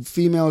into the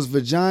female's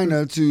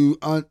vagina to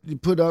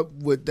put up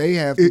what they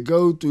have to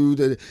go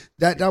through.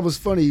 That was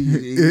funny.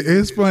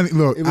 It's funny.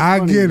 Look, I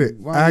funny. get it.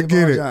 Why I you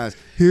get apologize? it.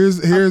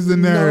 Here's the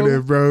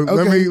narrative, bro.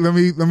 Okay. Let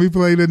me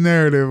play the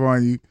narrative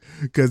on you,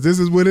 because this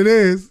is what it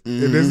is,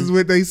 and this is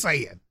what they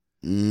saying.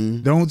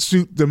 Don't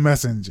shoot the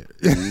messenger.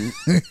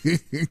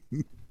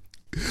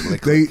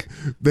 Click.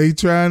 They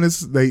trying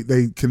to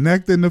they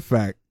connecting the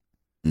fact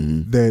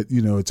that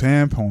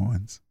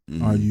tampons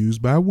are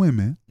used by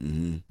women,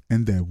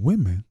 and that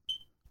women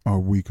are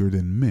weaker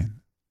than men,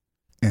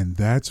 and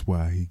that's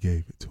why he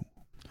gave it to them.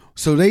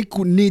 So they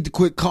need to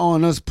quit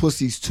calling us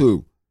pussies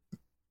too.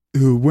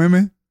 Who,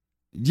 women?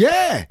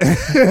 Yeah.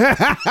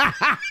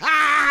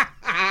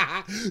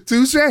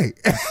 Touche.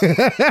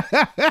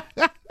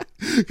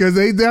 Because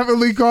they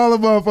definitely call a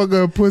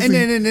motherfucker a pussy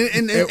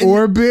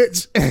or a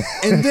bitch.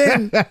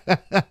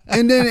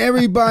 And then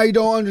everybody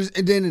don't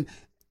understand. And then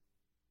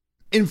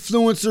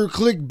influencer,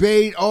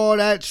 clickbait, all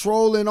that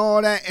trolling,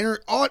 all that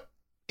all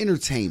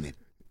entertainment.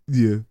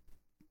 Yeah.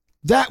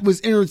 That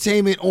was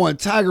entertainment on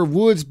Tiger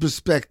Woods'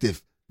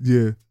 perspective.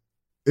 Yeah.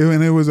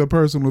 And it was a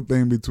personal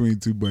thing between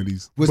two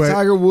buddies.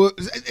 Tiger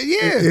Woods?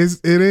 Yeah.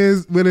 It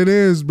is what it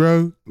is,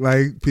 bro.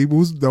 Like,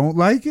 people don't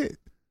like it.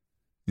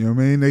 You know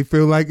what I mean? They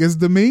feel like it's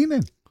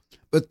demeaning.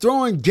 But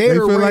throwing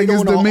Gatorade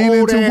on an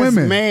old-ass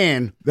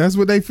man. That's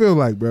what they feel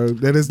like, bro.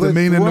 That it's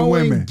demeaning to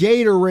women.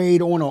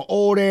 Gatorade on an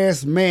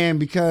old-ass man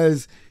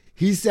because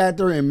he sat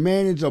there and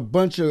managed a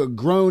bunch of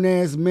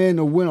grown-ass men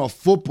to win a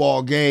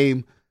football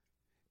game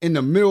in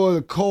the middle of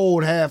the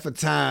cold half of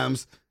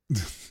times.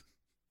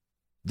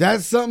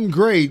 That's something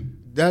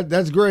great.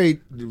 That's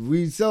great.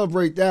 We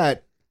celebrate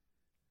that.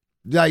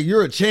 Like,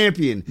 you're a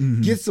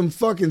champion. Get some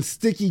fucking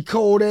sticky,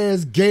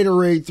 cold-ass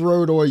Gatorade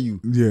thrown on you.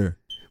 Yeah.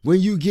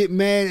 When you get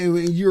mad and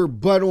when your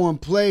butt on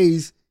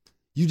plays,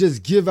 you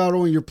just give out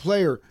on your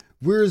player.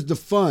 Where's the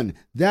fun?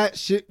 That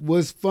shit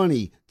was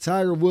funny.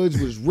 Tiger Woods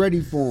was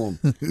ready for him.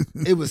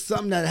 It was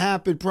something that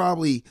happened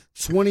probably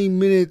 20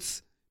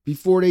 minutes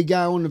before they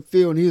got on the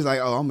field. And he was like,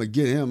 oh, I'm going to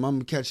get him. I'm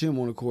going to catch him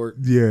on the court.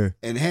 Yeah.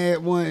 And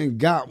had one and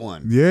got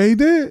one. Yeah, he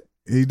did.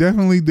 He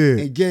definitely did.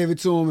 And gave it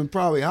to him and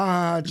probably, ha,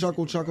 ha, ha,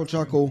 chuckle, chuckle,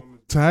 chuckle.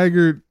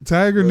 Tiger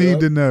need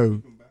to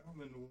know.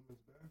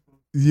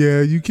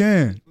 Yeah, you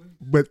can.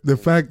 But the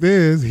fact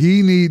is,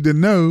 he need to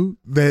know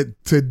that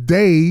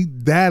today,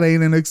 that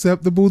ain't an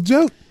acceptable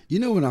joke. You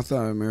know when I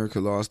thought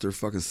America lost their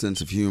fucking sense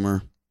of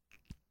humor?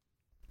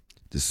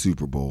 The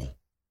Super Bowl.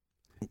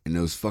 And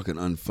those fucking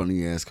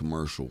unfunny ass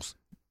commercials.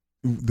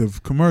 The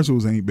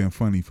commercials ain't been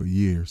funny for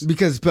years.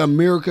 Because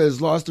America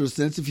has lost their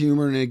sense of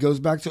humor, and it goes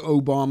back to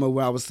Obama,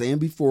 what I was saying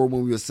before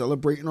when we were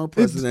celebrating our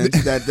president.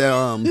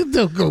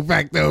 Don't go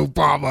back to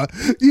Obama.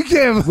 You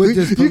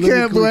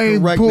can't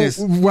blame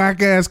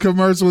whack ass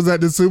commercials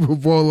at the Super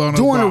Bowl on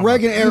during Obama. the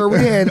Reagan era. We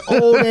had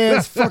old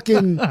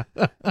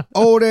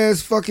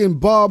ass fucking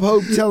Bob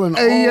Hope telling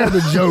all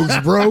the jokes,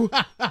 bro.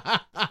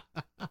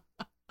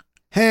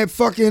 Had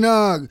fucking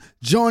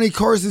Johnny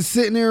Carson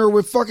sitting there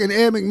with fucking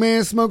Ed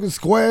McMahon smoking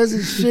squares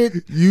and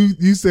shit.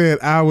 You said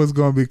I was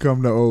gonna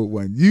become the old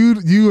one.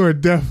 You are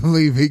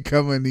definitely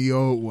becoming the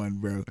old one,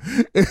 bro.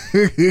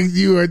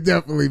 You are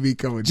definitely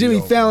becoming.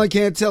 Jimmy Fallon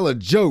can't tell a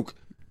joke.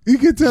 You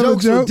can tell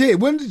jokes a joke. Are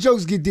dead. When did the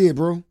jokes get dead,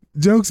 bro?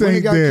 Jokes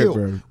ain't dead,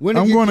 killed? Bro.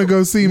 I'm going to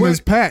go see Miss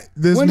Pat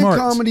this March. When did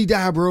comedy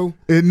die, bro?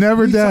 It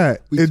never died.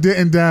 It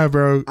didn't die,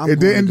 bro. It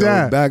didn't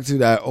die. Back to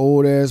that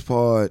old ass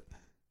part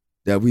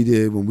that we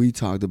did when we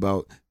talked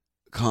about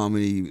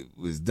comedy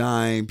was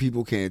dying.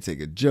 People can't take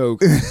a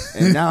joke.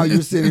 And now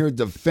you're sitting here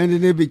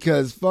defending it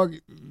because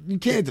you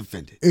can't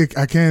defend it.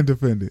 I can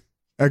defend it.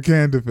 I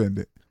can defend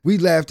it. We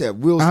laughed at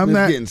Will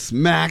Smith getting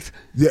smacked.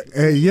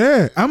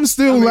 Yeah. I'm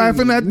still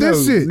laughing at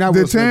this shit. I'm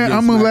going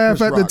to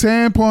laugh at the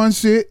tampon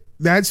shit.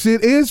 That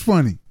shit is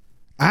funny.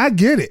 I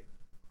get it.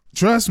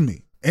 Trust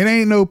me. It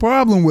ain't no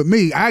problem with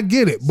me. I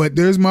get it. But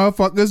there's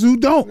motherfuckers who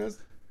don't.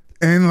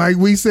 And like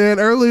we said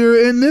earlier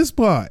in this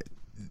part,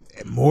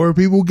 more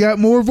people got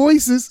more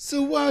voices.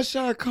 So why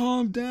should I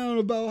calm down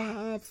about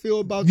how I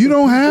feel about you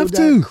don't have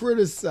to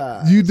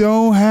criticize? You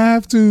don't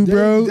have to,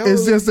 bro.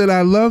 It's just that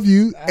I love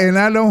you and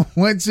I don't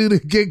want you to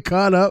get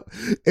caught up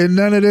in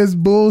none of this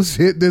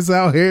bullshit that's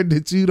out here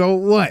that you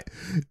don't want.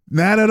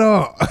 Not at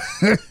all.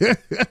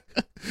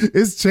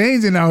 It's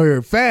changing out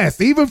here fast.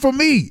 Even for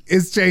me,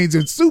 it's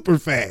changing super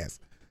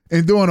fast.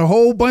 And doing a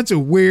whole bunch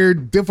of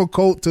weird,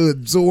 difficult to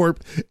absorb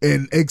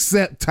and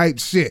accept type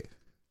shit.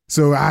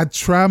 So I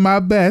try my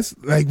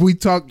best, like we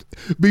talked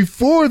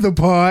before the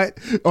pod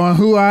on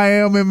who I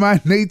am and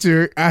my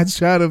nature. I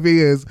try to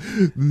be as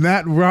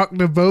not rock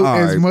the boat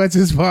as much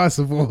as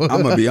possible.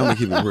 I'm gonna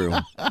keep it real.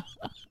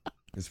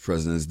 It's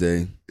President's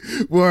Day.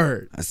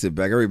 Word. I sit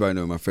back. Everybody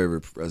know my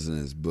favorite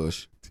president is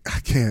Bush. I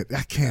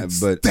can't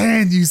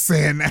stand you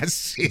saying that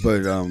shit.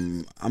 But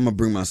I'm gonna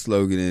bring my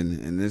slogan in,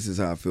 and this is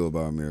how I feel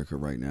about America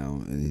right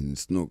now. And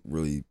Snook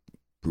really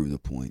proved the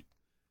point.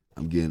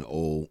 I'm getting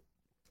old.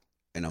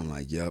 and I'm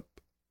like, yep,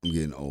 I'm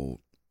getting old,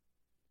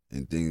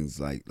 and things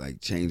like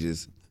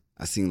changes.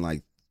 I seen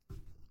like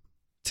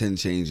 10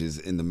 changes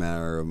in the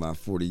matter of my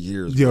 40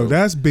 years. Yo, bro.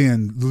 that's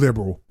been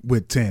liberal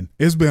with 10.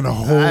 It's been a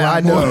whole lot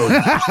I more.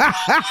 know.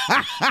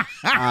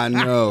 I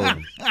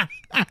know.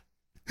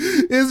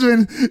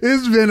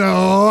 It's been a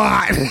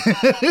lot.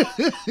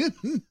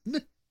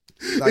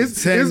 Like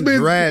it's 10 been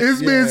drafts,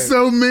 it's been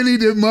so many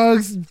that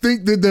mugs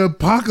think that the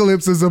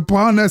apocalypse is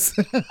upon us.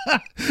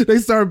 They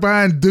start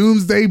buying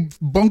doomsday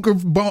bunker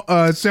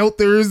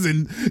shelters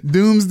and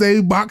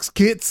doomsday box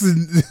kits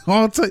and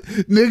all type.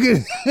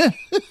 Nigga,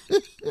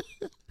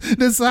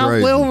 the South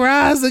Crazy. will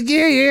rise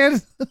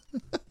again.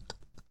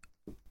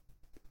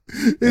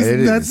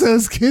 It's not so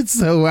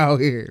schizo out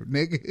here,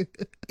 nigga.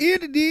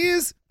 It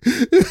is.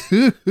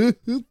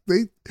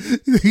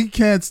 He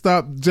can't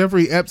stop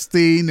Jeffrey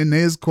Epstein and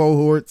his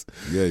cohorts.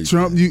 Yeah,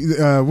 Trump,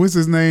 what's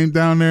his name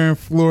down there in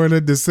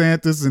Florida?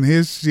 DeSantis and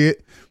his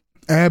shit.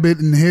 Abbott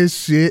and his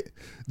shit.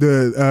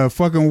 The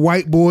fucking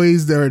white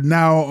boys that are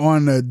now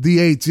on the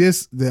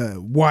DHS,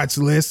 the watch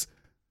list.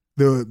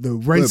 The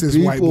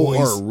racist white boys.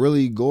 People are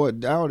really going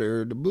down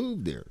there to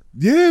move there.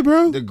 Yeah,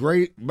 bro. The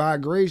great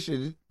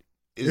migration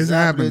is It's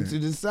happening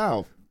happening. to the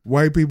south.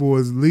 White people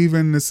was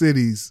leaving the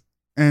cities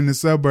and the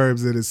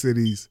suburbs of the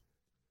cities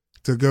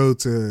to go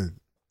to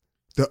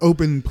the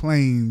open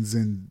plains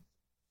and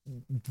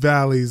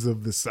valleys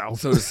of the South.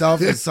 So the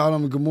south is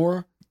Sodom and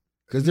Gomorrah?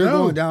 Because they're No.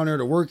 going down there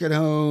to work at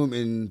home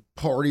and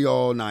party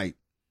all night.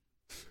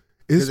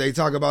 Because they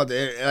talk about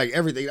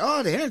everything.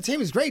 Oh, the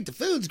entertainment's great. The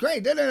food's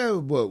great.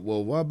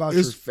 Well, what about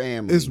your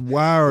family? It's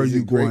why are Is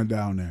you it great? going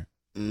down there?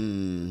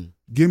 Mm,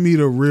 Give me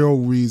the real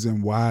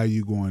reason why are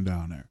you going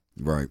down there.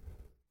 right.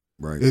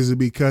 Right. Is it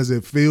because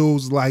it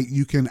feels like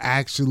you can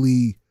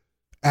actually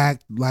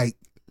act like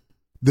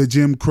the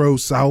Jim Crow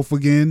South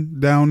again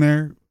down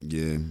there?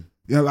 Yeah.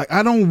 Yeah, like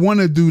I don't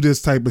want to do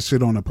this type of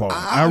shit on the pod.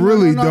 I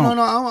really don't.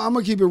 No. I'm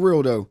going to keep it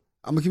real, though.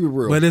 I'm going to keep it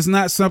real. But it's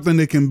not something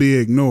that can be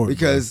ignored.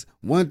 Because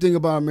one thing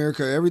about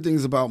America,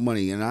 everything's about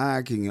money. And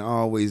I can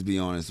always be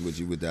honest with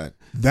you with that.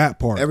 that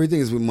part. Everything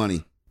is with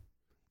money.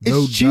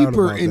 No It's doubt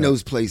cheaper about in that.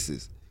 those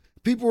places.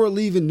 People are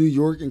leaving New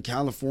York and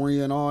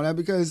California and all that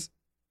because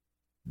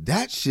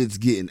that shit's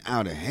getting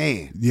out of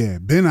hand. Yeah,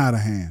 been out of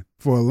hand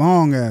for a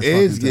long ass.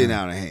 It's fucking getting time.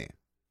 out of hand.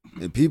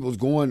 And people's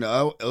going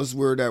to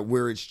elsewhere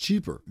where it's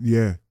cheaper.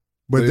 Yeah,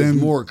 But then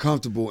it's more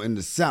comfortable in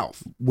the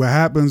South. what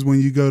happens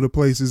when you go to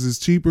places is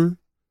cheaper?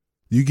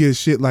 You get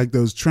shit like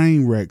those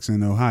train wrecks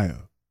in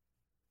Ohio.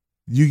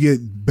 You get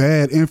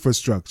bad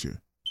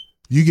infrastructure.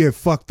 You get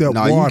fucked up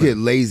Now water. you get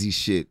lazy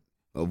shit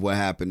of what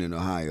happened in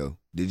Ohio.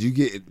 Did you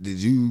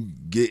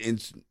get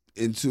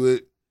into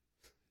it?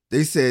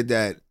 They said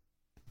that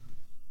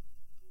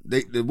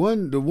the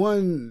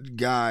one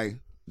guy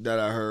that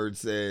I heard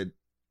said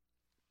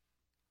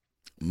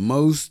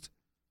most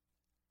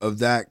of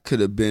that could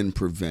have been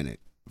prevented.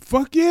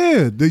 Fuck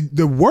yeah.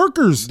 The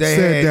workers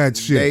said that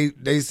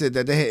shit. They said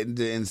that they had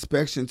the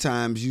inspection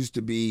times used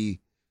to be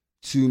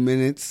 2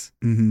 minutes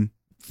Mm-hmm.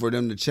 for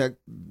them to check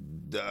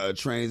the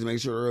trains, make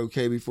sure they're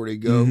okay before they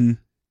go. Mm-hmm.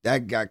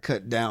 That got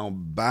cut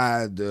down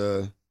by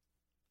the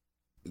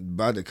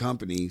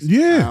companies.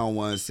 Yeah. I don't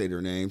want to say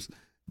their names,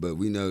 but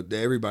we know that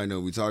everybody know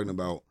what we're talking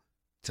about,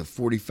 to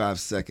 45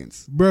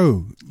 seconds.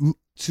 Bro,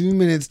 2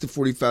 minutes to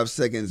 45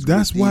 seconds.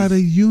 that's with why the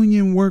these-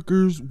 union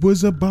workers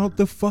was about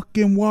to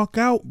fucking walk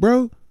out,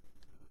 bro.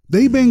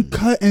 They been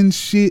cutting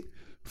shit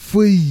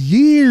for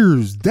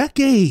years,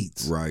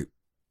 decades. Right.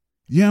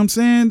 You know what I'm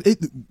saying?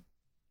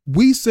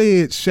 We say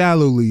it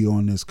shallowly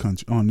on this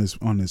country, on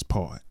this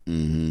pod.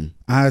 Mm-hmm.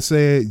 I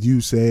said, you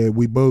said,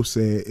 we both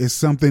said it's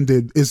something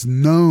that is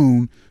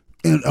known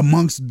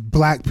amongst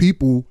black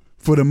people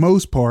for the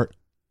most part.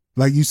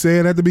 Like you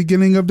said at the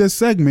beginning of this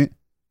segment,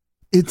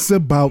 it's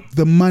about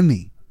the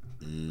money.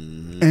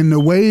 Mm-hmm. And the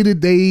way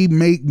that they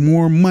make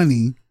more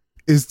money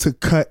is to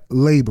cut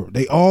labor.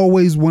 They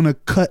always want to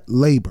cut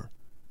labor.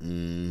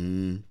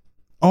 Mm-hmm.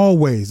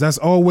 Always. That's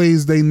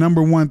always their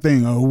number one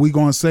thing. Oh, we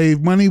going to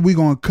save money? We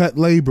going to cut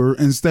labor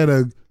instead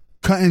of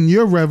cutting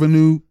your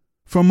revenue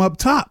from up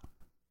top.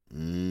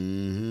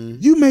 Mm-hmm.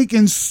 You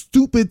making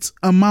stupid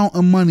amount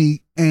of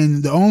money,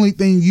 and the only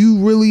thing you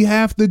really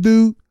have to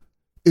do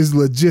is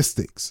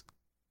logistics.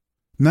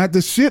 Not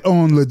the shit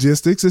on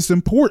logistics. It's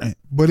important,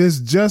 but it's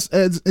just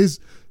as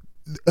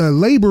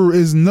labor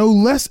is no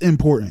less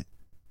important,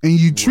 and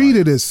you treat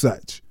it as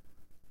such.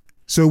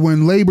 So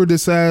when labor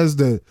decides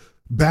to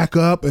back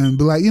up and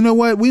be like, you know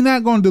what, we're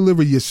not going to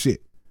deliver your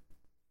shit.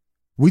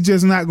 We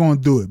just not going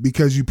to do it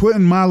because you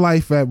putting my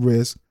life at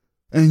risk,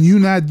 and you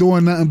not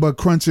doing nothing but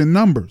crunching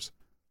numbers.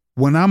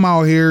 When I'm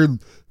out here,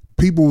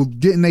 people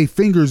getting their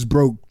fingers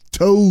broke,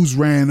 toes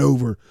ran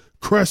over,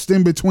 crushed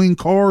in between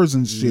cars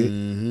and shit.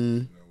 Mm-hmm.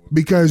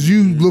 Because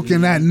you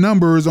looking at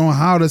numbers on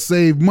how to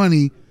save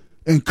money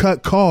and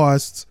cut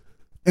costs,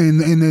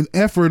 and an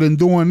effort in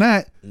doing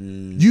that,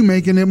 you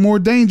making it more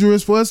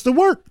dangerous for us to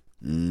work.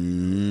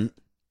 Mm-hmm.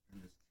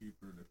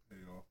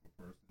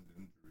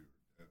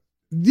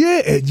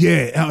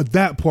 Yeah,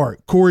 that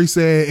part. Corey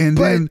said, and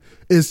then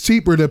it's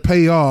cheaper to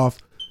pay off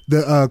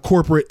the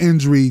corporate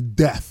injury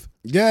death.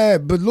 Yeah,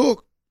 but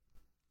look,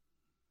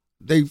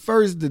 they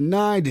first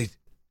denied it.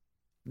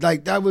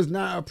 Like that was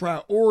not a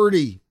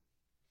priority.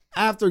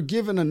 After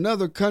giving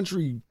another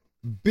country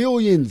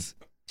billions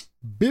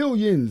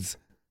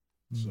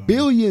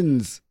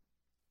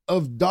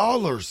of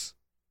dollars.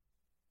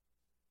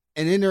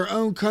 And in their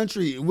own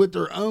country, with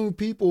their own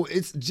people,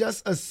 it's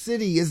just a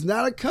city. It's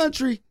not a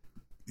country.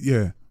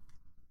 Yeah.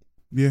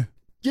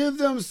 Give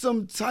them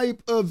some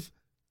type of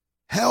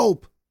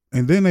help.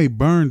 And then they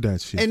burned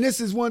that shit. And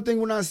this is one thing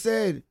when I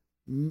said,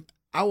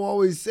 I will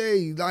always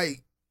say,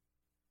 like,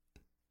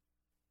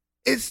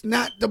 it's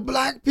not the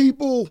black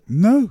people.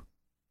 No.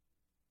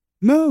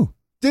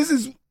 This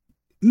is...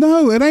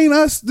 No, it ain't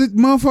us that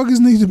motherfuckers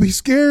need to be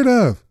scared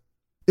of.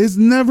 It's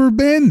never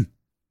been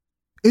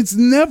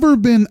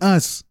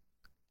us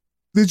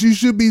that you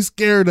should be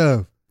scared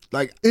of.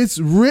 Like, it's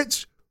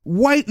rich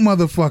white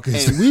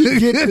motherfuckers. And we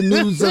get the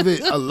news of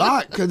it a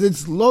lot because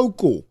it's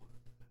local.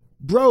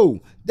 Bro,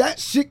 that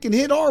shit can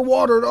hit our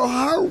water. The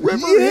Ohio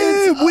River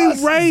hits we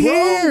us, right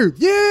bro.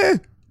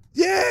 here.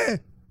 Yeah.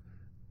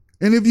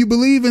 And if you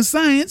believe in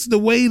science, the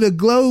way the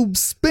globe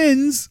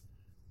spins,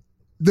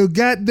 the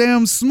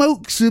goddamn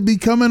smoke should be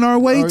coming our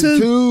way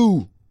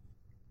too.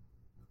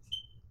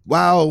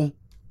 Wow.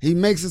 He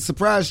makes a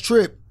surprise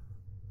trip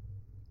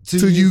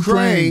to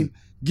Ukraine.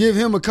 Give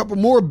him a couple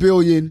more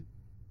billion.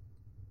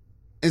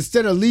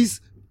 Instead of at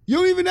least, you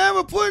don't even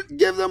have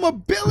give them a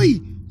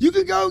billy. You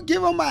could go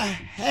give him a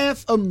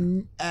half a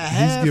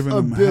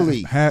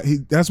billy.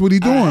 That's what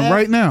he's doing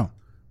right now.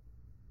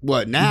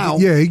 What now?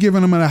 Yeah, he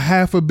giving him a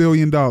 $500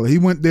 million. He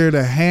went there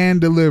to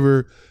hand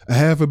deliver a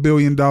 $500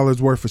 million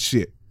worth of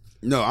shit.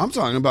 No, I'm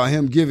talking about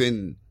him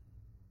giving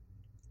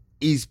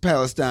East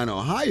Palestine,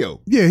 Ohio.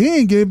 Yeah, he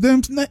ain't give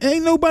them.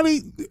 Ain't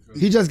nobody.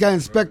 He just got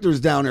inspectors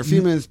down there,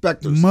 female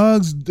inspectors.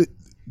 Muggs,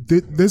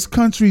 this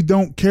country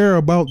don't care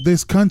about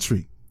this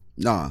country.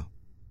 Nah.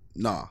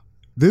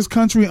 This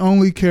country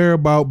only care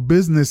about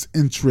business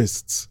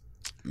interests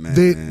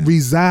that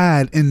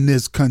reside in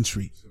this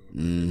country.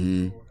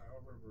 Mm-hmm.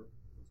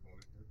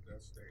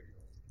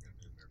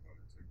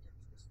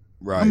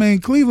 Right. I mean,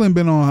 Cleveland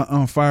been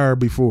on fire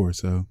before,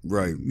 so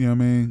right. You know what I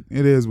mean?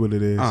 It is what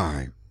it is. All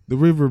right. The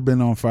river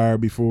been on fire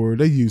before.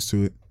 They used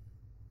to it.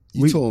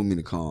 You told me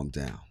to calm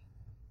down.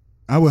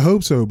 I would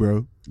hope so,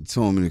 bro. You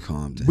told me to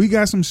calm down. We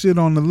got some shit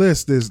on the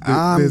list.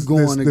 I'm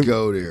going to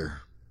go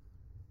there.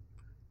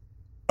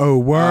 Oh,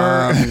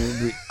 word.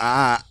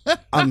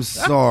 I'm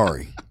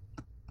sorry.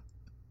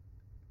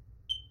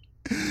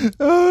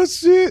 Oh,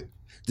 shit.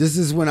 This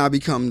is when I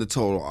become the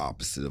total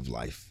opposite of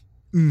life.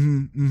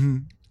 Mm-hmm.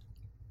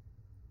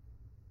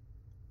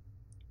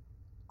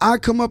 I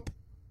come up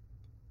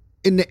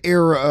in the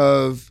era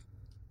of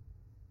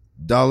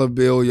dollar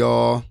bill,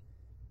 y'all.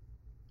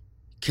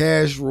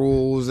 Cash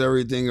rules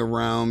everything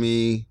around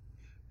me.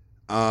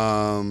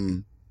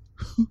 What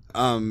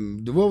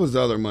was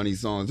the other money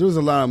songs? There was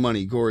a lot of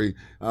money, Corey.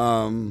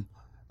 All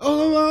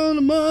about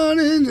the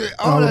money.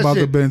 All about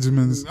the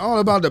Benjamins. All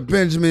about the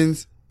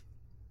Benjamins.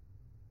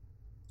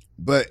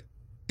 But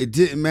it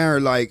didn't matter,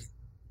 like,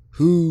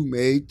 who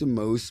made the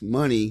most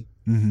money.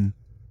 Mm-hmm.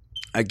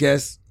 I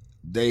guess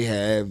they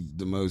have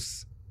the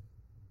most,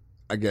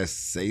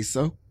 say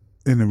so.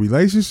 In a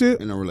relationship?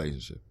 In a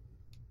relationship.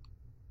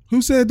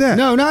 Who said that?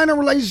 No, not in a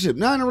relationship.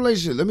 Let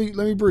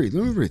me breathe.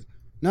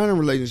 Not in a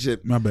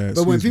relationship. My bad.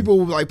 But when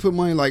people like put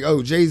money like,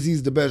 oh,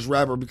 Jay-Z's the best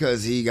rapper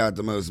because he got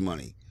the most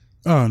money.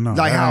 Oh, no.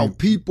 Like how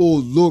people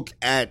look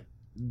at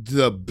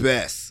the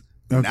best.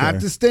 Okay. Not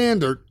the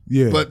standard,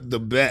 but the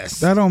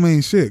best. That don't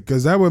mean shit,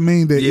 because that would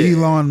mean that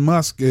Elon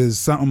Musk is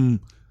something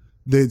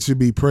that should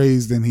be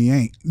praised and he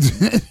ain't.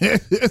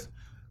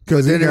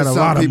 Because he got a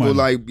lot of money.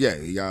 Like,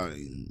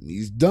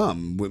 he's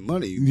dumb with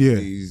money. Yeah,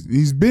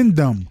 he's been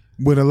dumb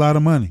with a lot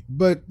of money.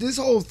 But this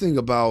whole thing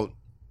about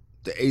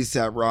the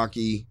A$AP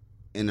Rocky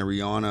and the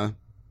Rihanna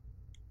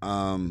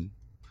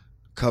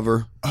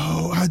cover.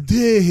 Oh, I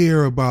did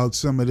hear about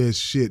some of this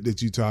shit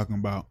that you talking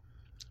about.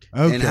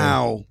 Okay. And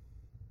how.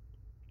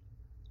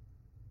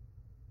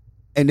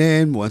 And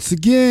then once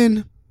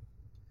again,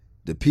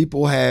 the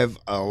people have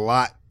a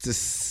lot to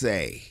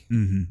say.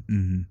 Mm-hmm,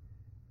 mm-hmm.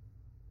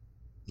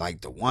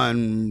 Like the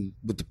one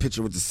with the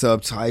picture with the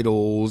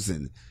subtitles,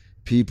 and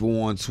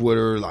people on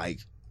Twitter like,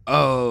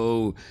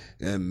 oh,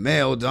 and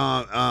male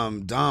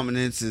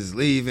dominance is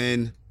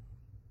leaving.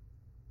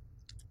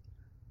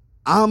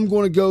 I'm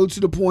going to go to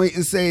the point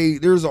and say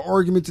there's an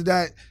argument to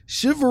that.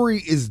 Chivalry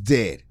is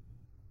dead.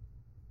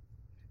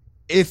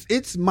 If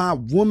it's my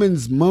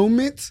woman's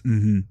moment,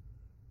 mm-hmm.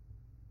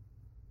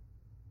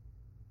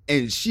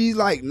 and she's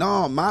like,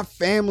 no, my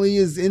family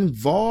is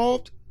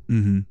involved,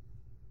 mm-hmm.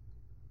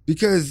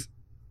 because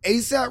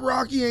A$AP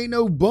Rocky ain't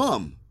no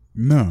bum.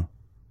 No.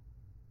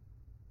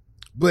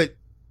 But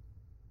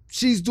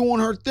she's doing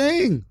her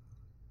thing.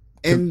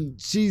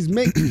 And she's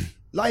making,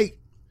 like...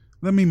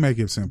 Let me make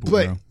it simple,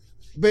 bro.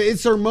 But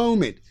it's her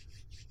moment.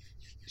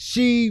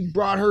 She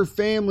brought her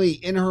family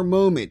in her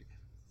moment.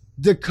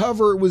 the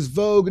cover was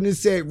Vogue and it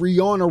said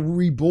Rihanna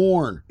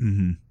Reborn.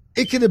 Mm-hmm.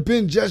 It could have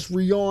been just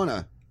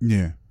Rihanna.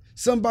 Yeah.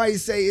 Somebody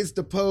say it's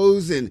the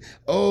pose and,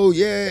 oh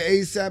yeah,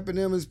 ASAP and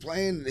them is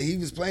playing, he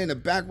was playing the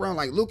background,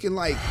 like looking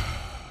like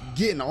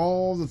getting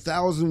all the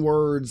 1,000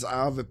 words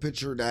out of a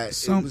picture that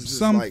some it was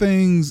just like,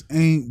 things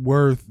ain't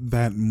worth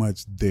that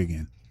much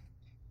digging.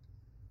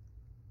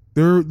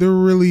 There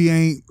really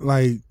ain't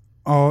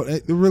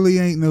there really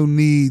ain't no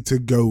need to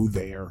go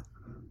there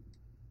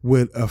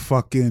with a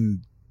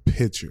fucking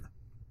picture.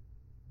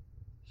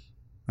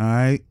 All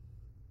right,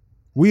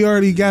 we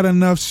already got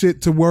enough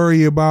shit to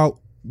worry about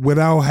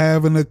without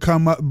having to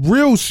come up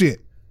real shit,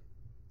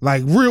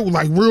 like real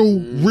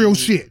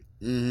shit,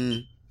 mm-hmm.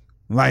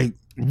 like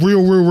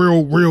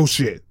real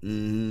shit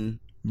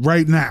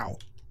right now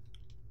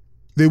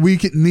that we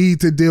could need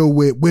to deal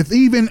with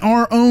even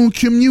our own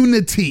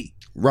community,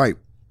 right?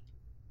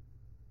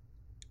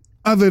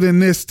 Other than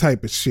this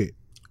type of shit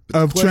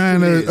of trying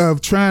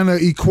to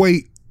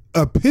equate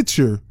a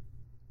picture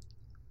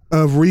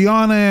of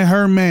Rihanna and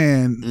her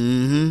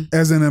man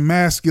as an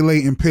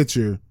emasculating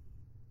picture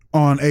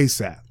on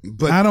ASAP.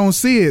 But I don't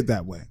see it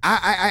that way.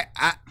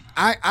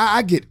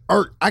 I get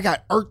irked. I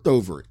got irked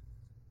over it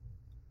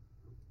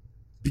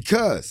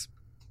because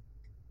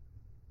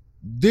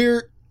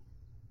they're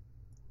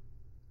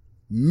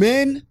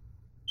men,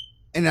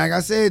 and like I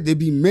said, there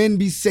be men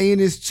be saying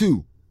this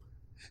too.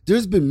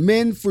 There's been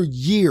men for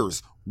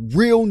years,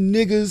 real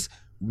niggas,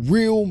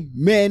 real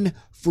men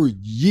for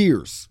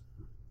years,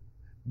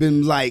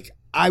 been like,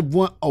 I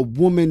want a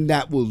woman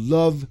that will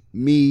love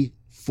me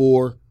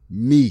for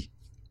me.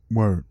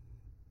 Word.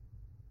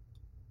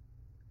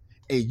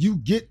 And you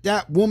get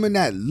that woman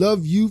that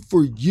love you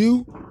for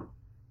you,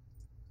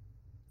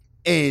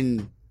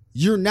 and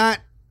you're not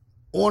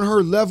on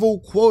her level,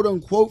 quote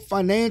unquote,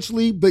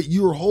 financially, but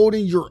you're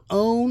holding your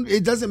own.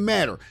 It doesn't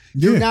matter.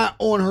 You're not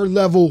on her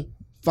level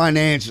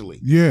financially.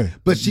 Yeah.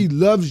 But she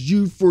loves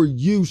you for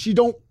you. She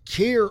don't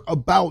care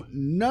about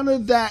none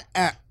of that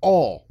at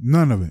all.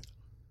 None of it.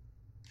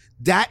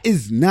 That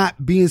is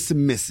not being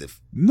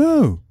submissive.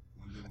 No.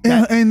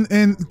 And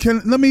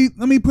let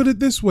me put it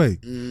this way.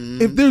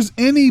 If there's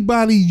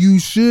anybody you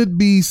should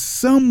be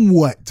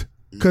somewhat,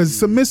 because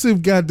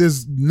submissive got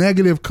this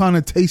negative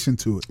connotation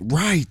to it.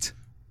 Right.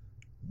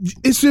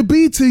 It should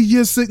be to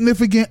your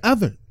significant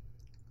other.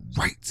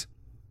 Right.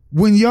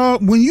 When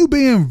you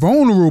being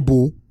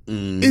vulnerable,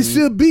 it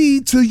should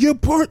be to your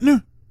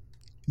partner,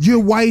 your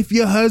wife,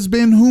 your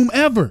husband,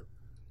 whomever.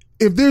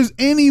 If there's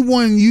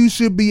anyone you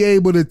should be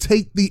able to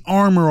take the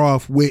armor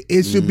off with,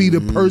 it should be the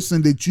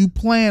person that you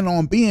plan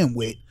on being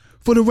with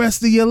for the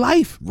rest of your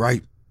life.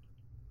 Right.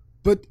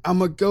 But I'm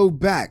going to go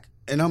back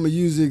and I'm going to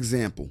use the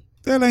example.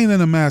 That ain't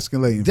an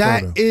emasculating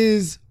that photo.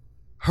 Is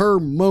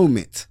her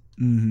moment.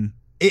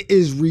 It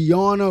is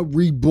Rihanna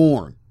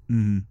Reborn.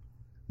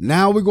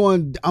 Now I'm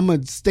going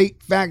to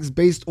state facts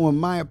based on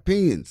my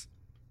opinions.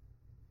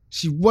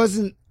 She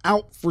wasn't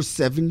out for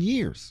 7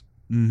 years.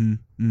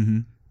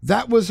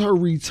 That was her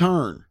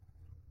return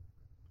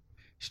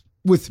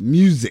with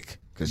music,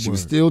 because she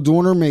was still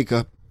doing her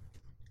makeup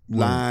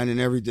line and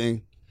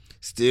everything,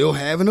 still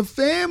having a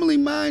family,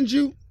 mind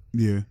you.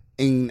 Yeah.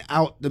 And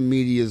out the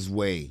media's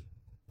way.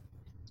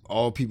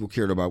 All people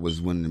cared about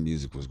was when the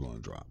music was going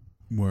to drop.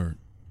 Word.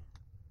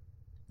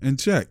 And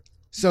check.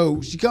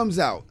 So she comes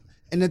out,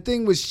 and the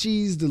thing was,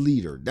 she's the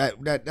leader.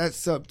 That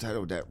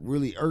subtitle that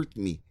really irked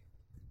me.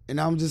 And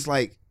I'm just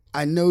like,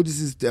 I know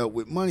this is dealt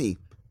with money.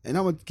 And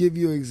I'm going to give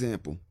you an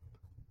example.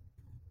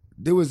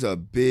 There was a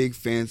big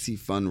fancy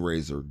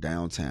fundraiser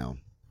downtown.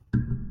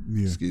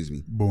 Yeah. Excuse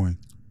me. Boy.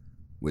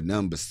 With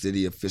none but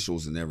city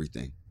officials and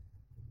everything.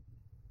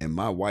 And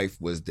my wife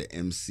was the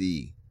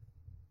MC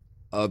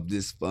of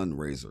this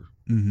fundraiser.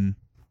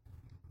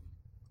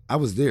 I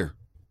was there.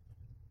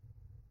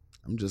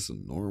 I'm just a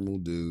normal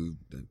dude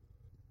that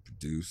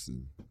produce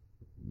and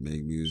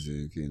make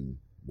music and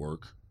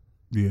work.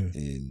 Yeah.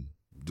 And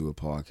do a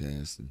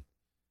podcast, and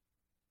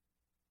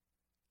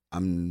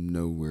I'm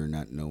nowhere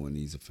not knowing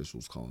these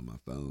officials calling my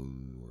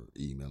phone or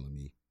emailing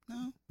me.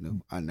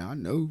 No. I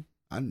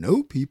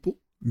know people.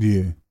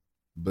 Yeah.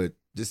 But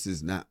this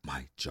is not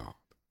my job.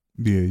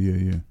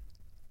 Yeah.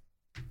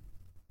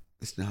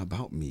 It's not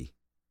about me.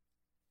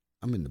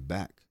 I'm in the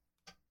back.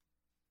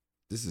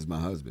 This is my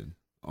husband.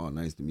 Oh,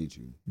 nice to meet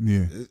you.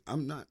 Yeah.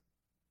 I'm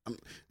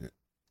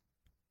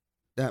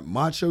that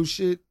macho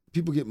shit.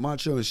 People get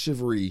macho and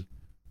chivalry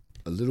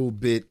a little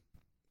bit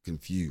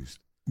confused.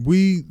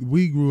 We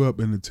grew up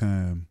in a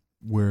time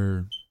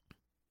where,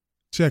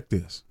 check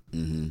this.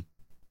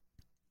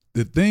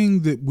 The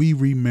thing that we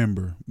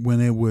remember when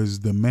it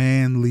was the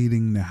man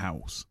leading the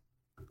house,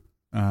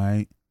 all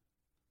right,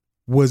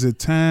 was a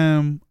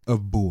time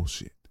of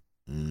bullshit.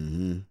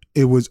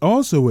 It was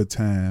also a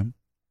time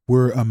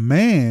where a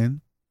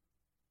man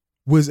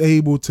was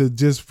able to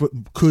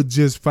could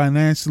just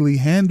financially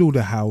handle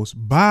the house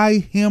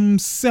by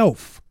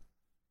himself.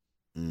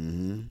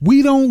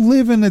 We don't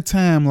live in a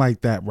time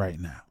like that right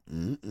now.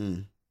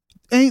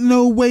 Ain't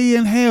no way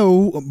in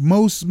hell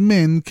most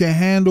men can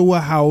handle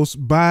a house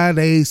by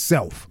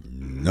theyself.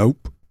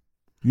 Nope.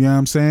 You know what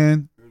I'm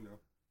saying?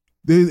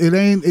 It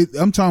ain't.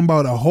 I'm talking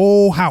about a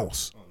whole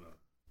house.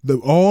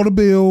 All the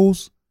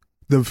bills,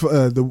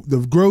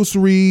 the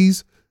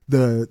groceries,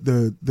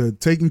 the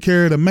taking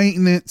care of the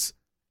maintenance,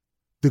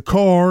 the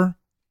car,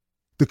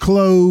 the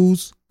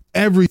clothes,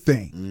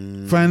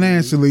 everything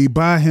financially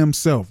by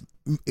himself.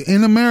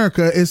 In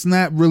America, it's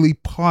not really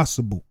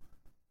possible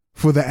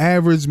for the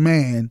average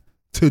man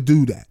to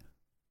do that.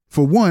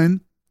 For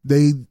one,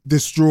 they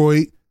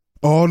destroyed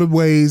all the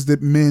ways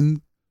that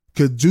men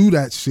could do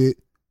that shit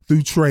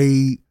through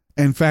trade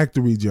and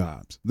factory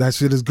jobs. That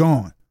shit is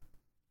gone.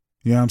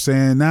 You know what I'm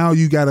saying? Now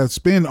you got to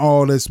spend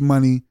all this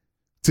money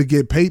to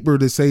get paper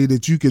to say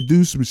that you could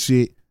do some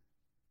shit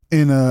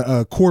in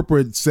a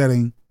corporate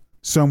setting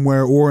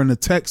somewhere or in a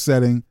tech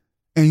setting,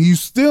 and you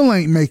still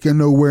ain't making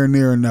nowhere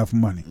near enough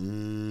money.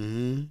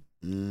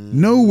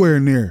 Nowhere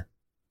near.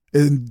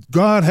 And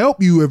God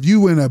help you if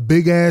you in a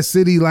big ass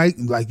city like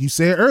you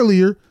said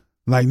earlier,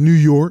 like New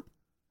York,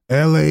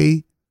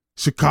 LA,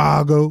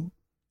 Chicago,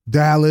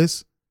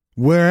 Dallas,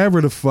 wherever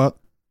the fuck,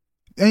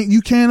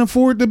 you can't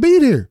afford to be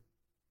there.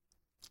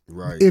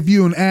 Right. If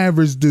you an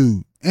average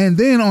dude. And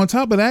then on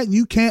top of that,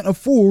 you can't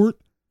afford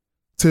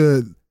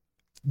to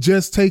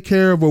just take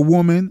care of a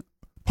woman,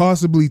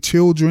 possibly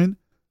children,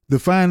 the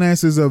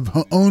finances of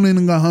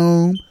owning a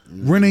home,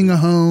 renting a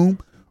home,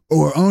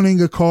 or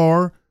owning a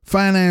car,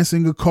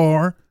 financing a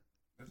car,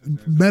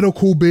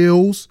 medical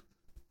bills,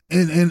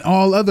 and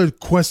all other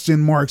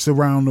question marks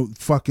around the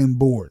fucking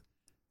board.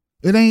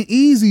 It ain't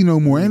easy no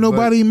more. Ain't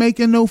nobody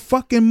making no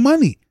fucking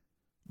money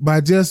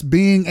by just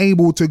being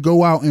able to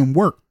go out and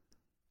work.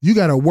 You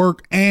got to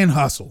work and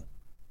hustle.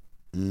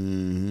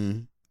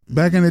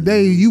 Back in the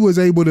day, you was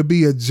able to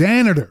be a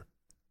janitor,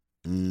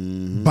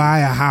 buy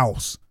a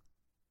house,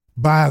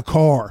 buy a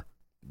car,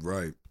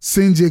 right?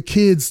 Send your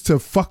kids to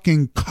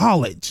fucking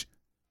college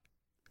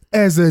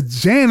as a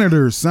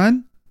janitor,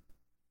 son.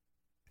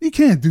 You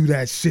can't do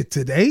that shit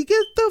today.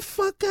 Get the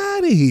fuck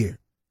out of here.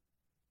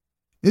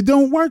 It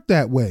don't work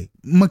that way.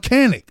 A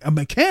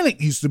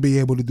mechanic used to be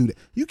able to do that.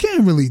 You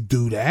can't really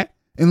do that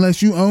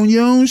unless you own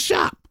your own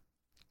shop.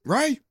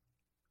 Right.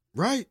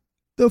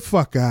 The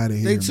fuck out of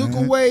here. They took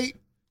away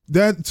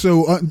that.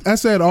 So I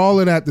said all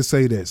of that to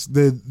say this: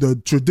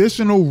 the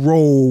traditional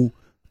role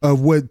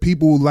of what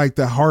people like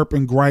to harp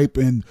and gripe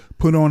and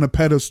put on a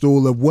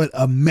pedestal of what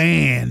a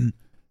man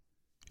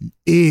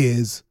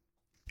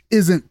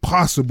isn't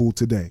possible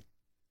today.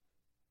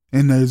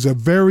 And there's a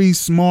very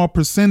small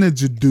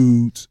percentage of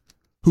dudes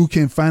who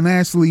can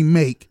financially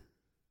make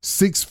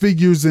 6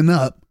 figures and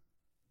up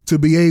to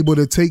be able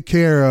to take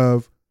care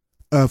of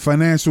a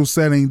financial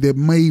setting that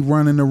may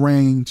run in the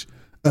range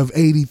of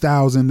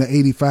 $80,000 to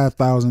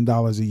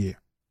 $85,000 a year.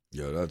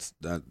 Yo, that's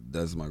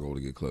my goal,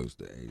 to get close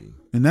to 80.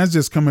 And that's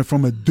just coming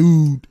from a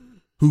dude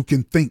who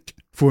can think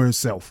for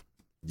himself.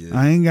 Yeah.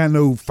 I ain't got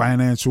no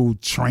financial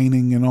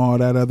training and all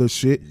that other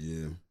shit.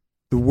 Yeah.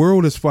 The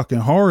world is fucking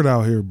hard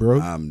out here,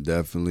 bro. I'm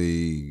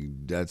definitely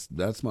that's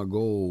my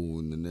goal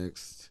in the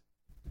next,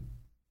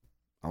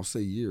 I'll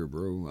say, year,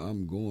 bro.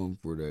 I'm going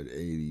for that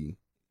 80,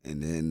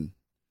 and then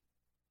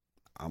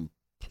I'm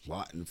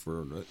plotting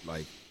for,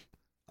 like,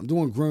 I'm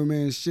doing grown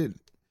man shit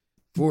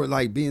for,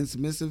 like, being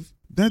submissive.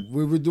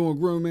 We're doing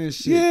grown man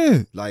shit.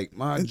 Yeah. Like,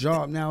 my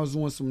job now is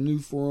on some new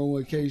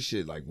 401k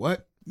shit. Like,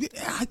 what?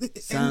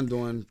 Sound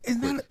on.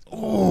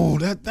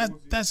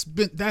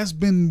 That's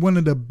been one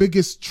of the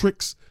biggest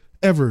tricks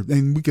ever,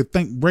 and we could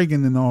thank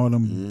Reagan and all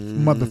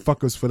them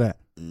motherfuckers for that.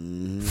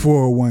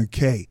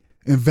 401k,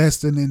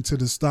 investing into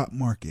the stock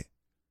market,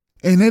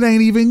 and it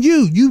ain't even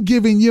you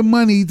giving your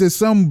money to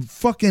some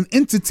fucking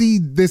entity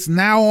that's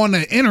now on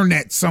the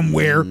internet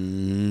somewhere,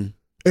 and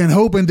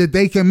hoping that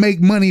they can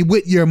make money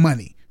with your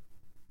money.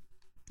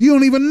 You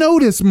don't even know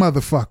this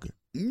motherfucker.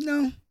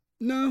 No.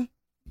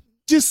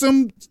 Just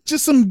some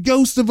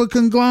ghost of a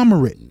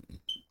conglomerate.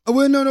 I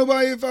wouldn't know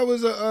nobody if I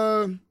was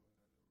a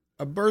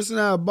person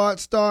out of bought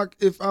stock,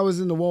 if I was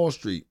in the Wall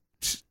Street.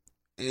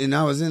 And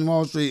I was in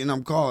Wall Street and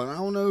I'm calling. I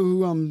don't know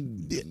who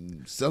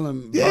I'm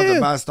selling, about to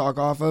buy stock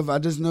off of. I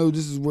just know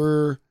this is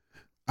where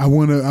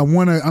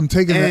I'm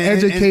taking an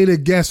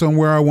educated guess on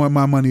where I want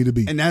my money to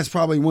be. And that's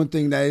probably one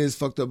thing that is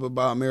fucked up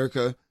about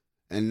America.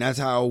 And that's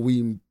how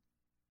we're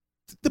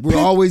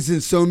always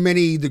in so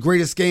many, the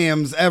greatest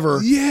scams ever.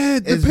 Yeah,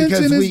 is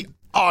because we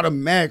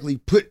automatically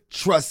put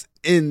trust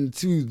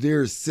into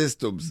their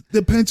systems.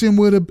 The pension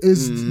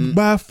is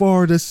by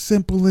far the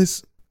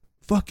simplest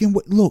fucking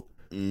way. Look,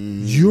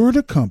 you're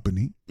the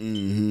company.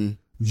 You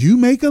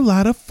make a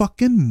lot of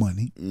fucking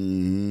money.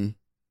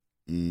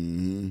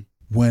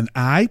 When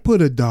I put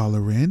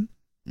 $1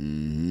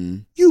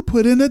 in, you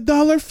put in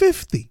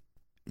 $1.50.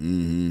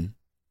 You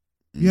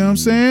know what I'm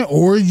saying?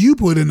 Or you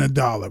put in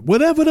 $1.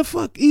 Whatever the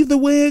fuck, either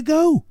way it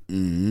go.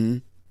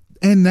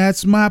 And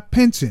that's my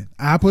pension.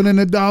 I put in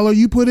 $1,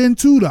 you put in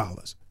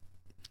 $2.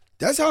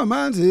 That's how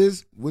mine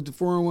is with the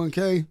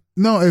 401k.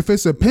 No, if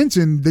it's a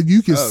pension, then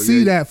you can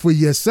see that for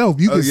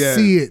yourself. You can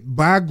see it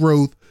by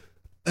growth,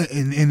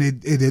 and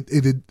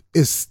it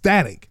is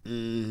static.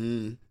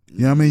 You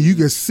know what I mean? You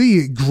can see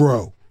it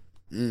grow.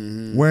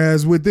 Mm-hmm.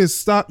 Whereas with this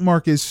stock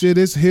market shit,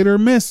 it's hit or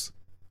miss,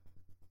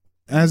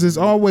 as it's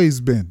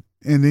always been.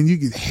 And then you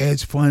get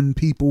hedge fund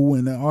people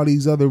and all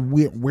these other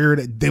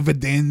weird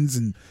dividends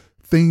and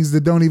things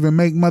that don't even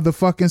make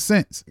motherfucking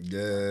sense.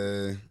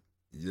 Yeah.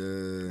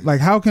 Like,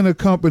 how can a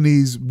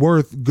company's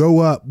worth go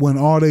up when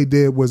all they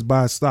did was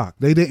buy stock?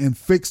 They didn't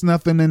fix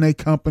nothing in their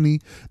company.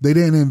 They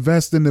didn't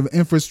invest in the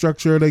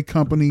infrastructure of their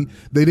company.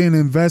 They didn't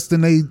invest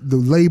in the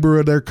labor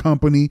of their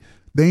company.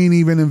 They ain't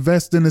even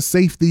invest in the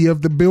safety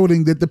of the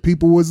building that the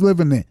people was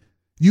living in.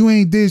 You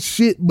ain't did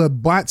shit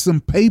but bought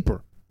some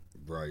paper.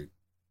 Right.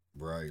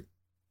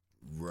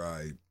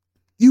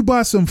 You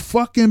bought some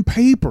fucking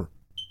paper.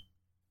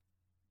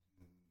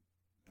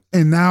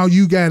 And now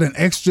you got an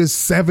extra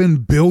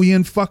 $7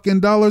 billion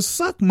fucking dollars.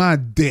 Suck my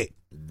dick.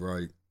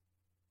 Right.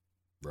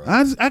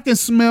 I can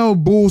smell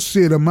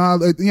bullshit a mile.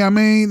 You know what I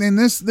mean? And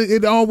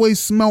it always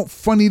smelled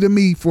funny to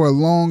me for a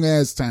long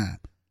ass time.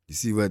 You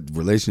see what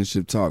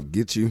relationship talk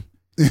get you?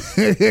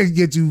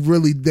 Get you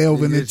really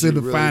delving into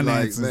the really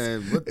finances. Like,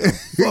 man, what the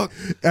fuck?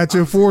 At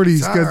your 40s,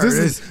 because this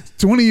is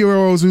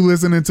 20-year-olds who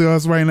listening to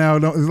us right now.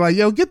 It's like,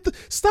 yo,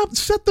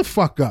 shut the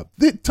fuck up.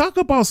 Talk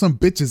about some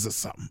bitches or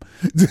something.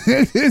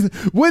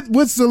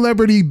 What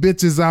celebrity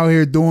bitches out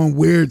here doing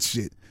weird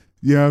shit?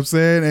 You know what I'm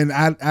saying? And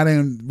I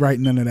didn't write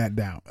none of that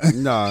down.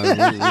 No.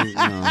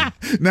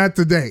 Not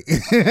today.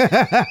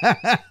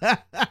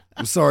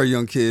 I'm sorry,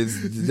 young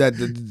kids. That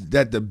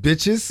the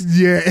bitches,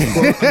 yeah,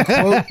 quote,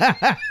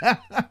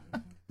 unquote,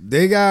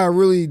 they gotta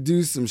really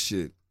do some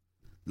shit.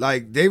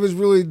 Like, they was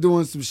really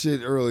doing some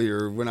shit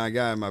earlier when I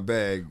got in my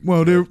bag.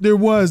 Well, there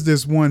was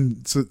this one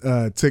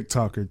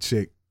TikToker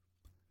chick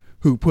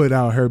who put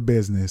out her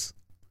business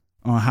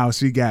on how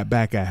she got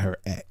back at her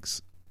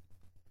ex.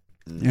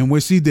 And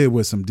what she did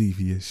was some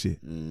devious shit.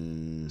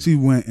 She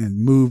went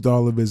and moved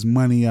all of his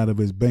money out of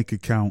his bank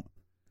account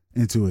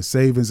into a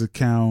savings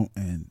account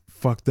and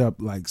fucked up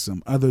like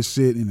some other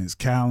shit in his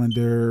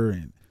calendar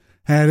and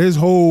had his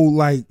whole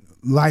like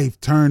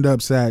life turned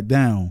upside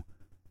down.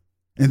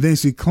 And then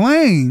she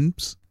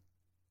claims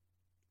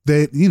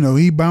that, you know,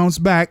 he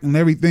bounced back and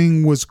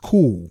everything was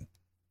cool.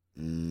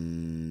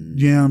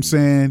 You know what I'm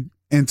saying?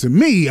 And to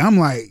me, I'm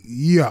like,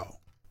 yo,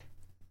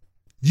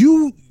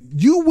 you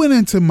went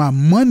into my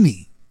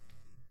money.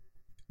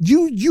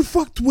 You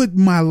fucked with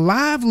my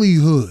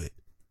livelihood.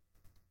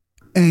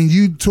 And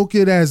you took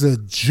it as a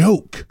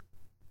joke.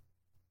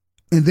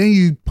 And then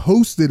you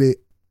posted it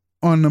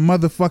on the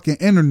motherfucking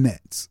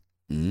internets.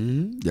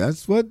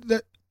 That's what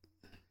that.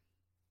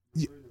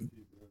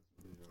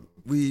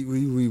 We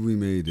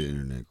made the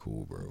internet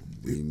cool, bro.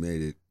 We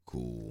made it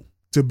cool.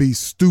 To be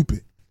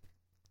stupid.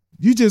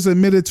 You just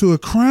admitted to a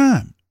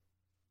crime,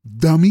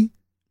 dummy.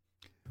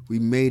 We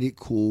made it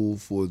cool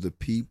for the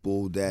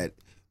people that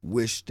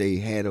wish they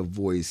had a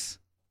voice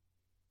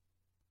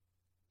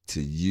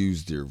to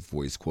use their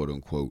voice, quote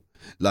unquote.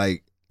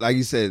 Like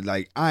you said,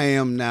 like, I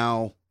am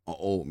now an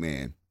old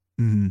man.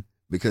 Mm-hmm.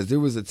 Because there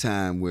was a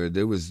time where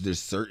there's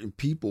certain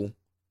people,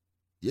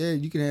 yeah,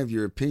 you can have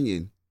your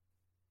opinion,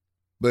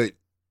 but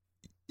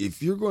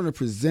if you're going to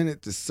present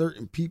it to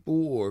certain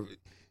people, or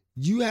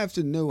you have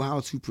to know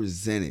how to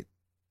present it.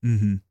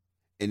 Mm-hmm.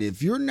 And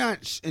if you're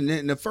not, and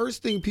then the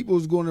first thing people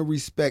is going to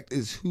respect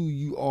is who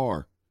you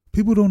are.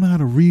 People don't know how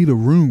to read a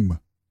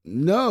room.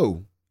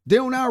 No, they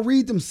don't know how to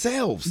read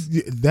themselves.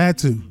 Yeah, that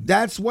too.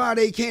 That's why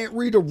they can't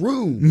read a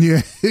room.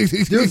 Yeah.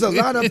 There's a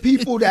lot of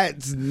people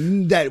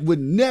that would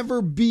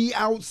never be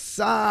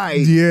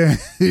outside. Yeah.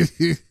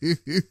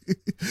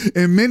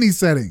 In many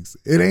settings.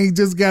 It ain't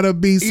just gotta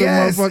be some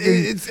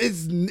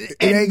motherfucking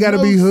it ain't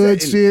gotta be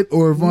hood shit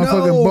or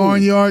motherfucking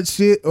barnyard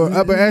shit or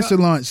upper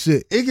echelon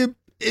shit.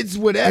 It's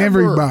whatever.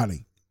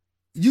 Everybody.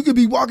 You could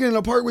be walking in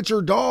a park with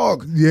your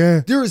dog.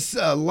 Yeah. There's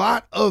a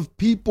lot of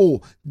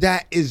people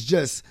that is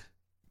just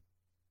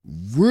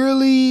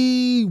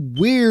really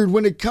weird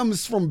when it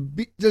comes from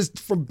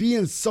from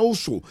being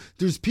social.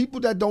 There's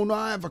people that don't know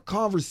how to have a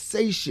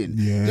conversation.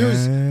 Yeah.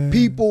 There's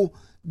people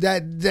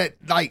that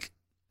like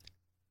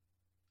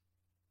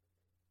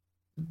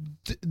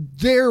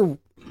they're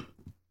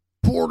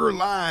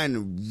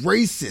borderline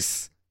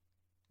racist.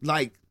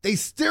 Like, they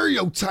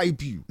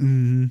stereotype you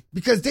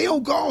because they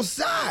don't go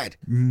outside.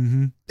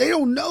 Mm-hmm. They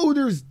don't know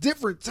there's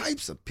different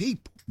types of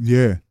people.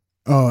 Yeah.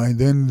 Oh, and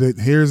then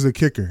here's the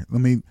kicker. Let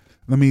me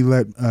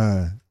let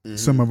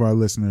some of our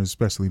listeners,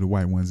 especially the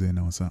white ones, in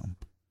on something.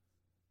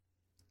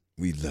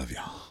 We love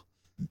y'all.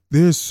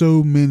 There's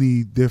so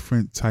many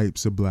different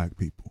types of black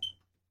people.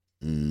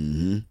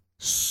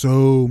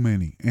 So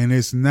many. And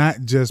it's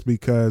not just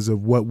because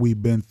of what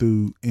we've been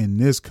through in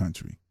this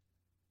country.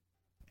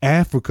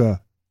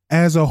 Africa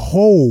as a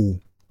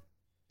whole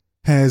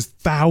has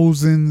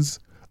thousands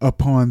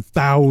upon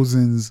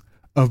thousands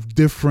of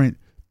different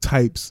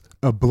types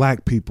of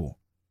black people,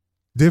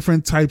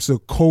 different types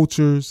of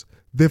cultures,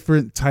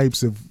 different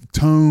types of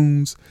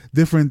tones,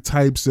 different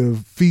types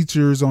of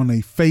features on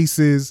their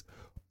faces,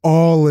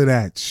 all of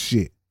that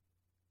shit.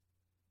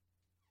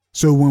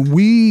 So when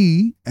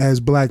we as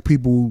black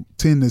people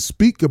tend to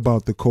speak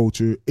about the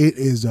culture, it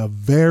is a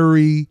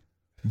very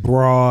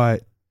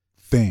broad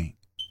thing.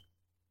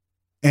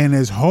 And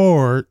it's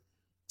hard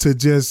to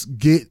just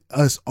get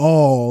us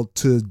all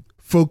to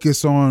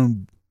focus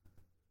on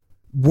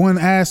one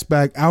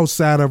aspect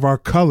outside of our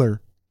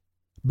color,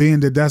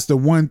 being that that's the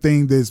one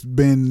thing that's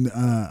been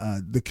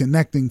the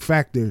connecting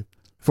factor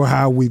for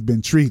how we've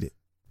been treated.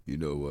 You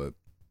know what?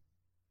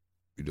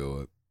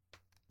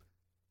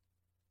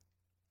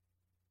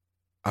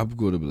 I'm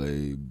going to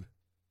blame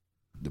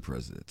the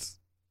presidents.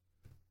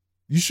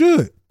 You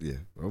should. Yeah,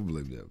 I'm going to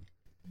blame them.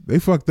 They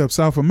fucked up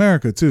South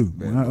America too.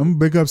 Man, I'm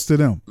big ups to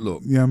them.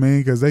 Look. You know what I mean?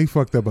 Because they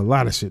fucked up a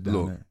lot of shit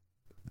down there.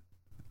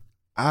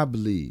 I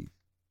believe,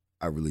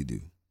 I really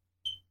do.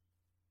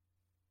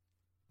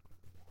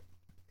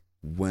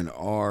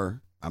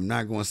 I'm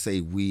not going to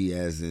say we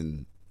as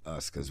in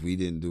us, because we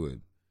didn't do it,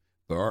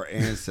 but our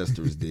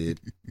ancestors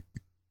did.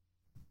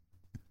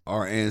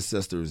 Our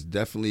ancestors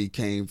definitely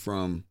came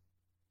from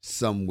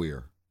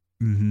somewhere.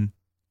 Mm-hmm.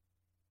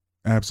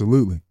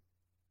 Absolutely.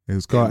 It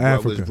was called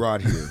Africa. What was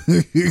brought here.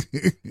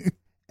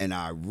 And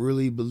I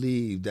really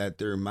believe that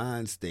their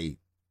mind state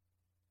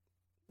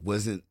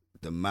wasn't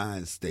the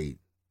mind state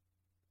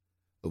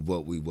of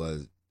what we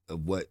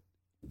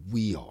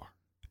are.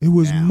 It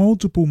was now.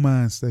 Multiple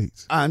mind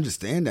states. I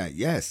understand that,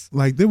 yes.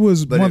 Like there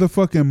was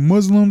motherfucking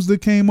Muslims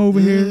that came over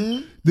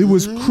here. There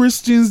was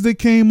Christians that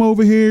came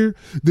over here.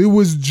 There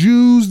was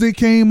Jews that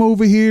came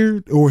over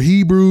here, or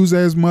Hebrews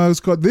as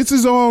Mugs called. This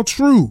is all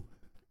true,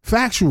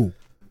 factual.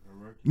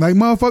 Like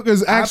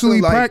motherfuckers actually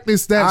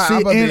practice that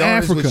shit in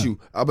Africa.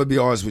 I'm gonna be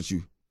honest with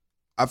you.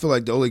 I feel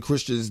like the only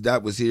Christians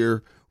that was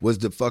here was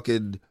the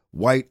fucking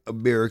white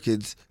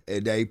Americans,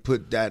 and they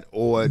put that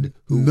on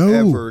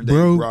whoever they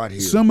brought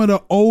here. Some of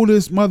the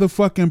oldest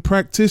motherfucking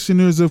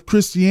practitioners of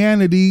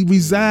Christianity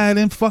reside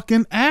in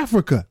fucking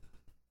Africa.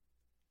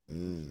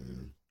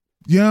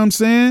 You know what I'm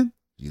saying?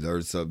 You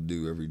learn something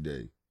new every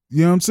day.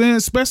 You know what I'm saying?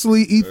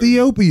 Especially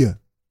Ethiopia.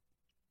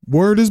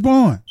 Word is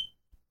born.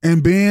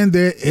 And being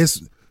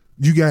that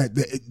you got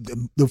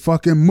the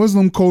fucking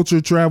Muslim culture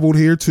traveled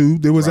here too.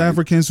 There was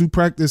Africans who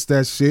practiced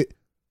that shit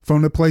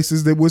from the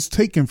places that was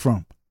taken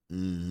from.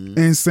 Mm-hmm.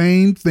 And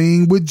same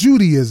thing with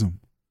Judaism.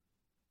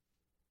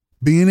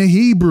 Being a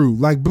Hebrew,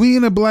 like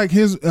being a black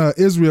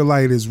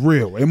Israelite is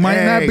real. It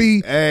might not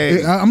be.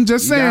 I'm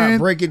just saying.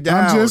 Break it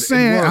down. I'm just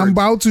saying. I'm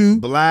about to.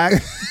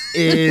 Black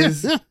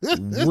is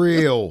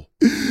real.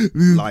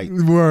 Like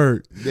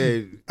word.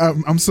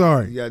 I'm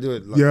sorry. You gotta do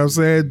it. You know what I'm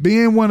saying?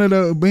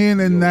 Being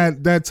in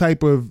that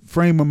type of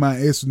frame of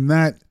mind, it's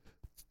not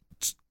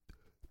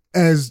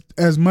as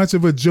much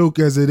of a joke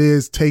as it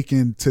is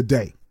taken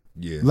today.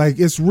 Yeah. Like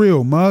it's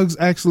real. Mugs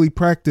actually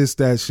practice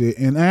that shit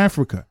in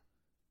Africa.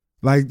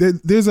 Like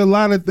there's a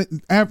lot of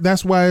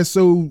that's why it's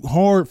so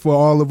hard for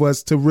all of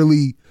us to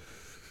really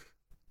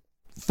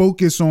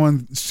focus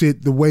on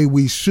shit the way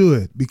we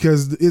should,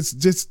 because it's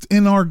just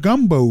in our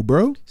gumbo,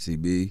 bro.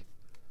 CB,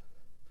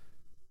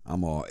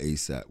 I'm all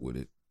ASAP with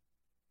it.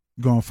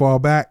 Gonna fall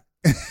back.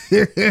 Hold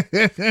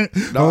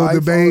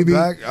the baby.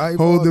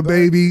 Hold the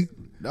baby.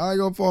 No, I ain't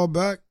gonna fall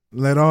back.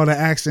 Let all the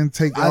action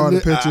take all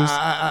the pictures.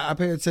 I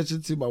pay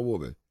attention to my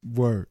woman.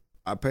 Word.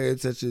 I pay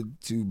attention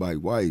to my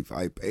wife.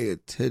 I pay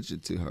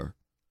attention to her.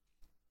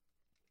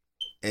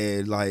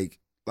 And like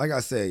I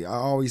say, I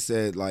always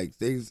said, like,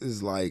 things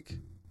is like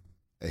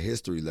a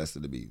history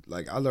lesson to me.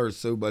 Like, I learned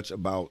so much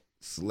about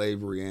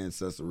slavery,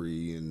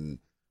 ancestry, and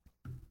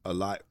a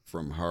lot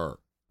from her.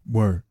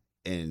 Word.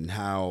 And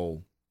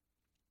how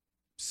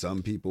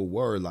some people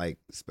were, like,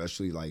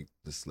 especially like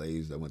the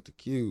slaves that went to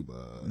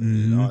Cuba.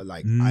 You know,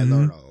 like, I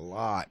learned a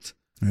lot.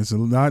 It's a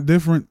lot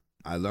different.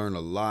 I learned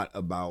a lot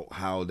about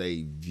how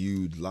they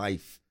viewed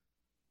life,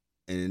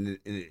 and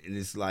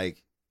it's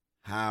like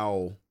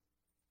how,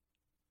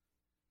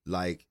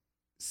 like,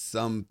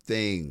 some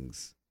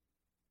things,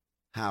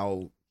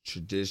 how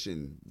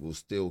tradition will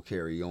still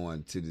carry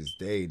on to this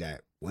day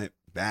that went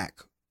back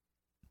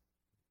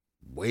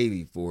way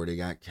before they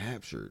got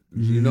captured.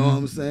 You know what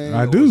I'm saying?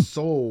 I do.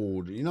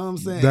 Sold. You know what I'm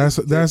saying?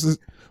 That's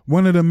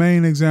one of the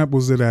main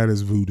examples of that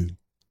is voodoo.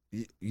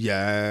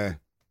 Yeah.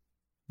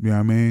 You know what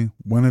I mean?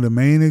 One of the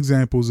main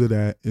examples of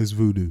that is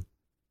voodoo.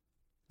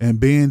 And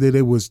being that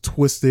it was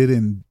twisted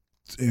and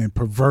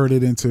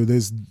perverted into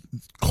this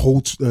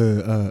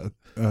culture,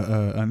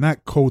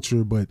 not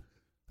culture, but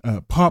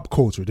pop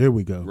culture. There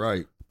we go.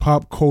 Right.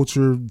 Pop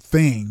culture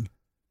thing,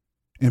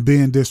 and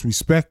being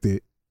disrespected,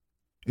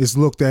 it's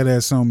looked at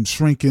as some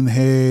shrinking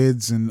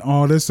heads and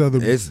all this other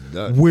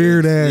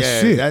weird ass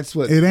shit. That's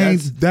what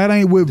that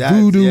ain't what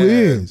voodoo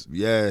is.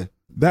 Yeah.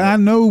 I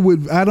don't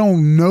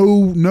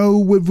know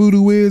what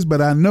voodoo is, but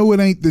I know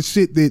it ain't the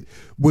shit that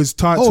was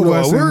taught to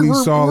us and we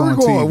saw on TV.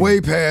 We're going way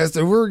past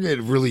it. We're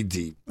getting really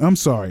deep. I'm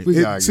sorry.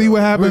 See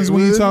what happens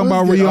when you talk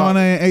about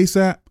Rihanna and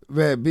ASAP?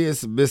 Man, being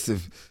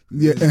submissive.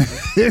 Yeah.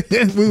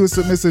 We were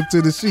submissive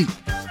to the sheep.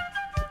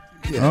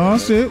 Yeah,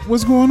 shit.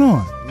 What's going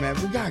on? Man,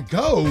 we gotta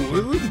go.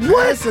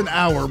 What's an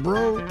hour,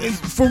 bro?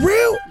 For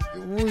real?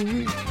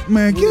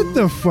 Man, get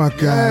the fuck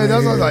out. Yeah,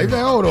 that's what I was like.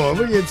 Man, hold on.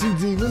 We're getting too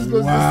deep.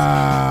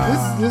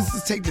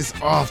 Let's take this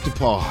off the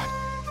pod.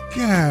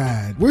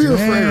 God, We're here for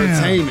damn.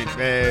 entertainment,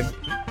 man.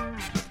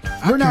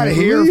 We're not can't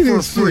here believe for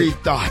this free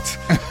shit. thought.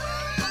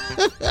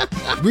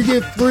 We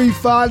get free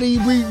foddy.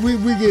 We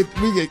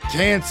get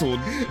canceled.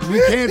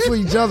 We cancel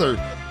each other.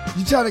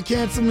 You tried to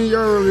cancel me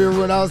earlier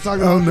when I was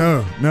talking Oh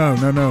about.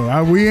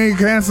 no! We ain't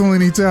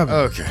canceling each other.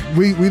 Okay.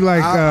 We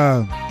like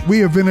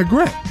we a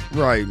vinaigrette.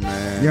 Right,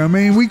 man. You know what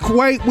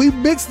I mean? We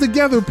mix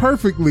together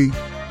perfectly,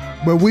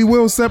 but we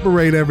will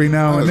separate every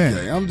now and Okay.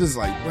 then. I'm just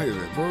like, wait a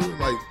minute, bro.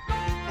 Like,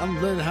 I'm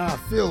letting how I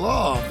feel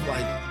off.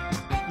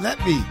 Like, let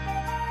me.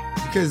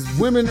 Because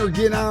women are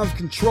getting out of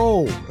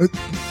control.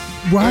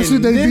 Why And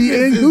should they be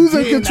niggas in? is Who's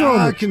in getting control?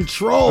 Out of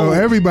control. Oh,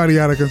 everybody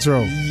out of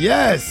control.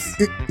 Yes.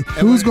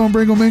 Who's gonna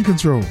bring them in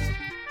control?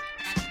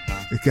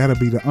 It gotta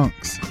be the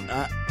unks.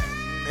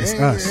 It's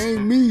ain't, us.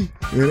 Ain't me.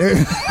 It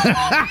ain't-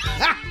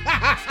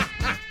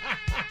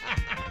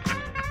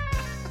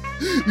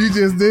 You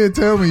just did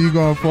tell me you're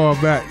gonna fall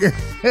back.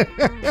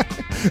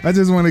 I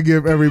just want to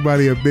give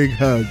everybody a big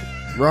hug.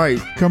 Right.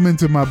 Come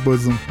into my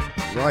bosom.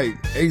 Right.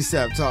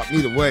 ASAP taught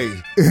me the way.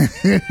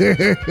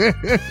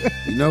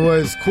 You know what?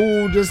 It's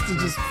cool just to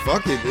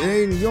fuck it.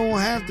 You don't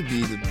have to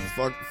be the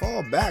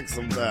fall back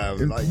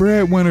sometimes. Like,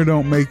 Breadwinner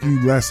don't make you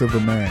less of a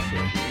man,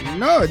 bro.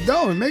 no, it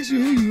don't. It makes you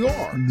who you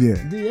are. Yeah.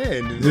 At the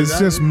end. It's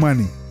just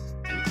money.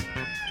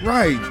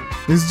 Right.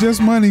 It's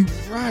just money.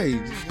 Right.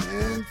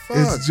 Man, fuck.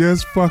 It's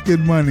just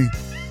fucking money.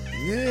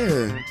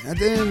 Yeah. At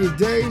the end of the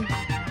day,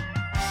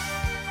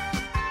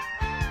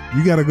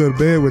 You gotta go to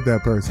bed with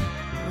that person.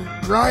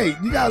 right.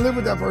 You gotta live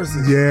with that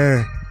person.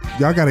 Yeah.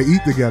 Y'all gotta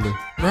eat together.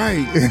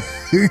 Right.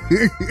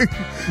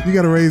 You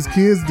gotta raise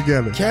kids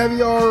together.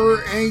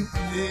 Caviar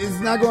it's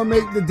not gonna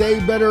make the day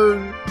better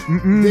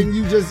than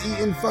you just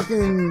eating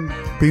fucking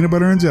Peanut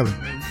butter and jelly.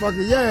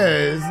 yeah,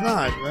 it's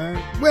not,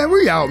 man. Man,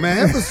 we out,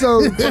 man.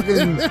 Episode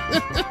fucking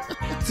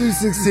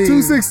 216.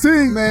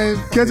 216. Man.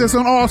 Catch us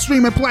on all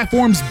streaming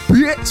platforms,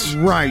 bitch.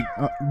 Right.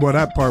 Well,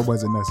 that part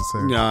wasn't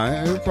necessary.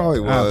 Yeah, it probably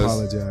was. I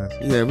apologize.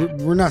 Yeah,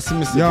 we're not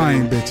submissive. Y'all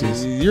ain't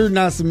bitches. You're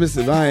not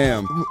submissive. I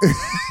am.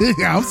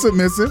 Yeah, I'm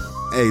submissive.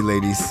 Hey,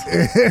 ladies.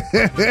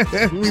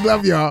 We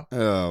love y'all.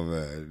 Oh,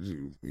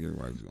 man. Your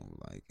wife's going to be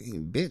like, hey,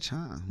 bitch,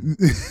 huh?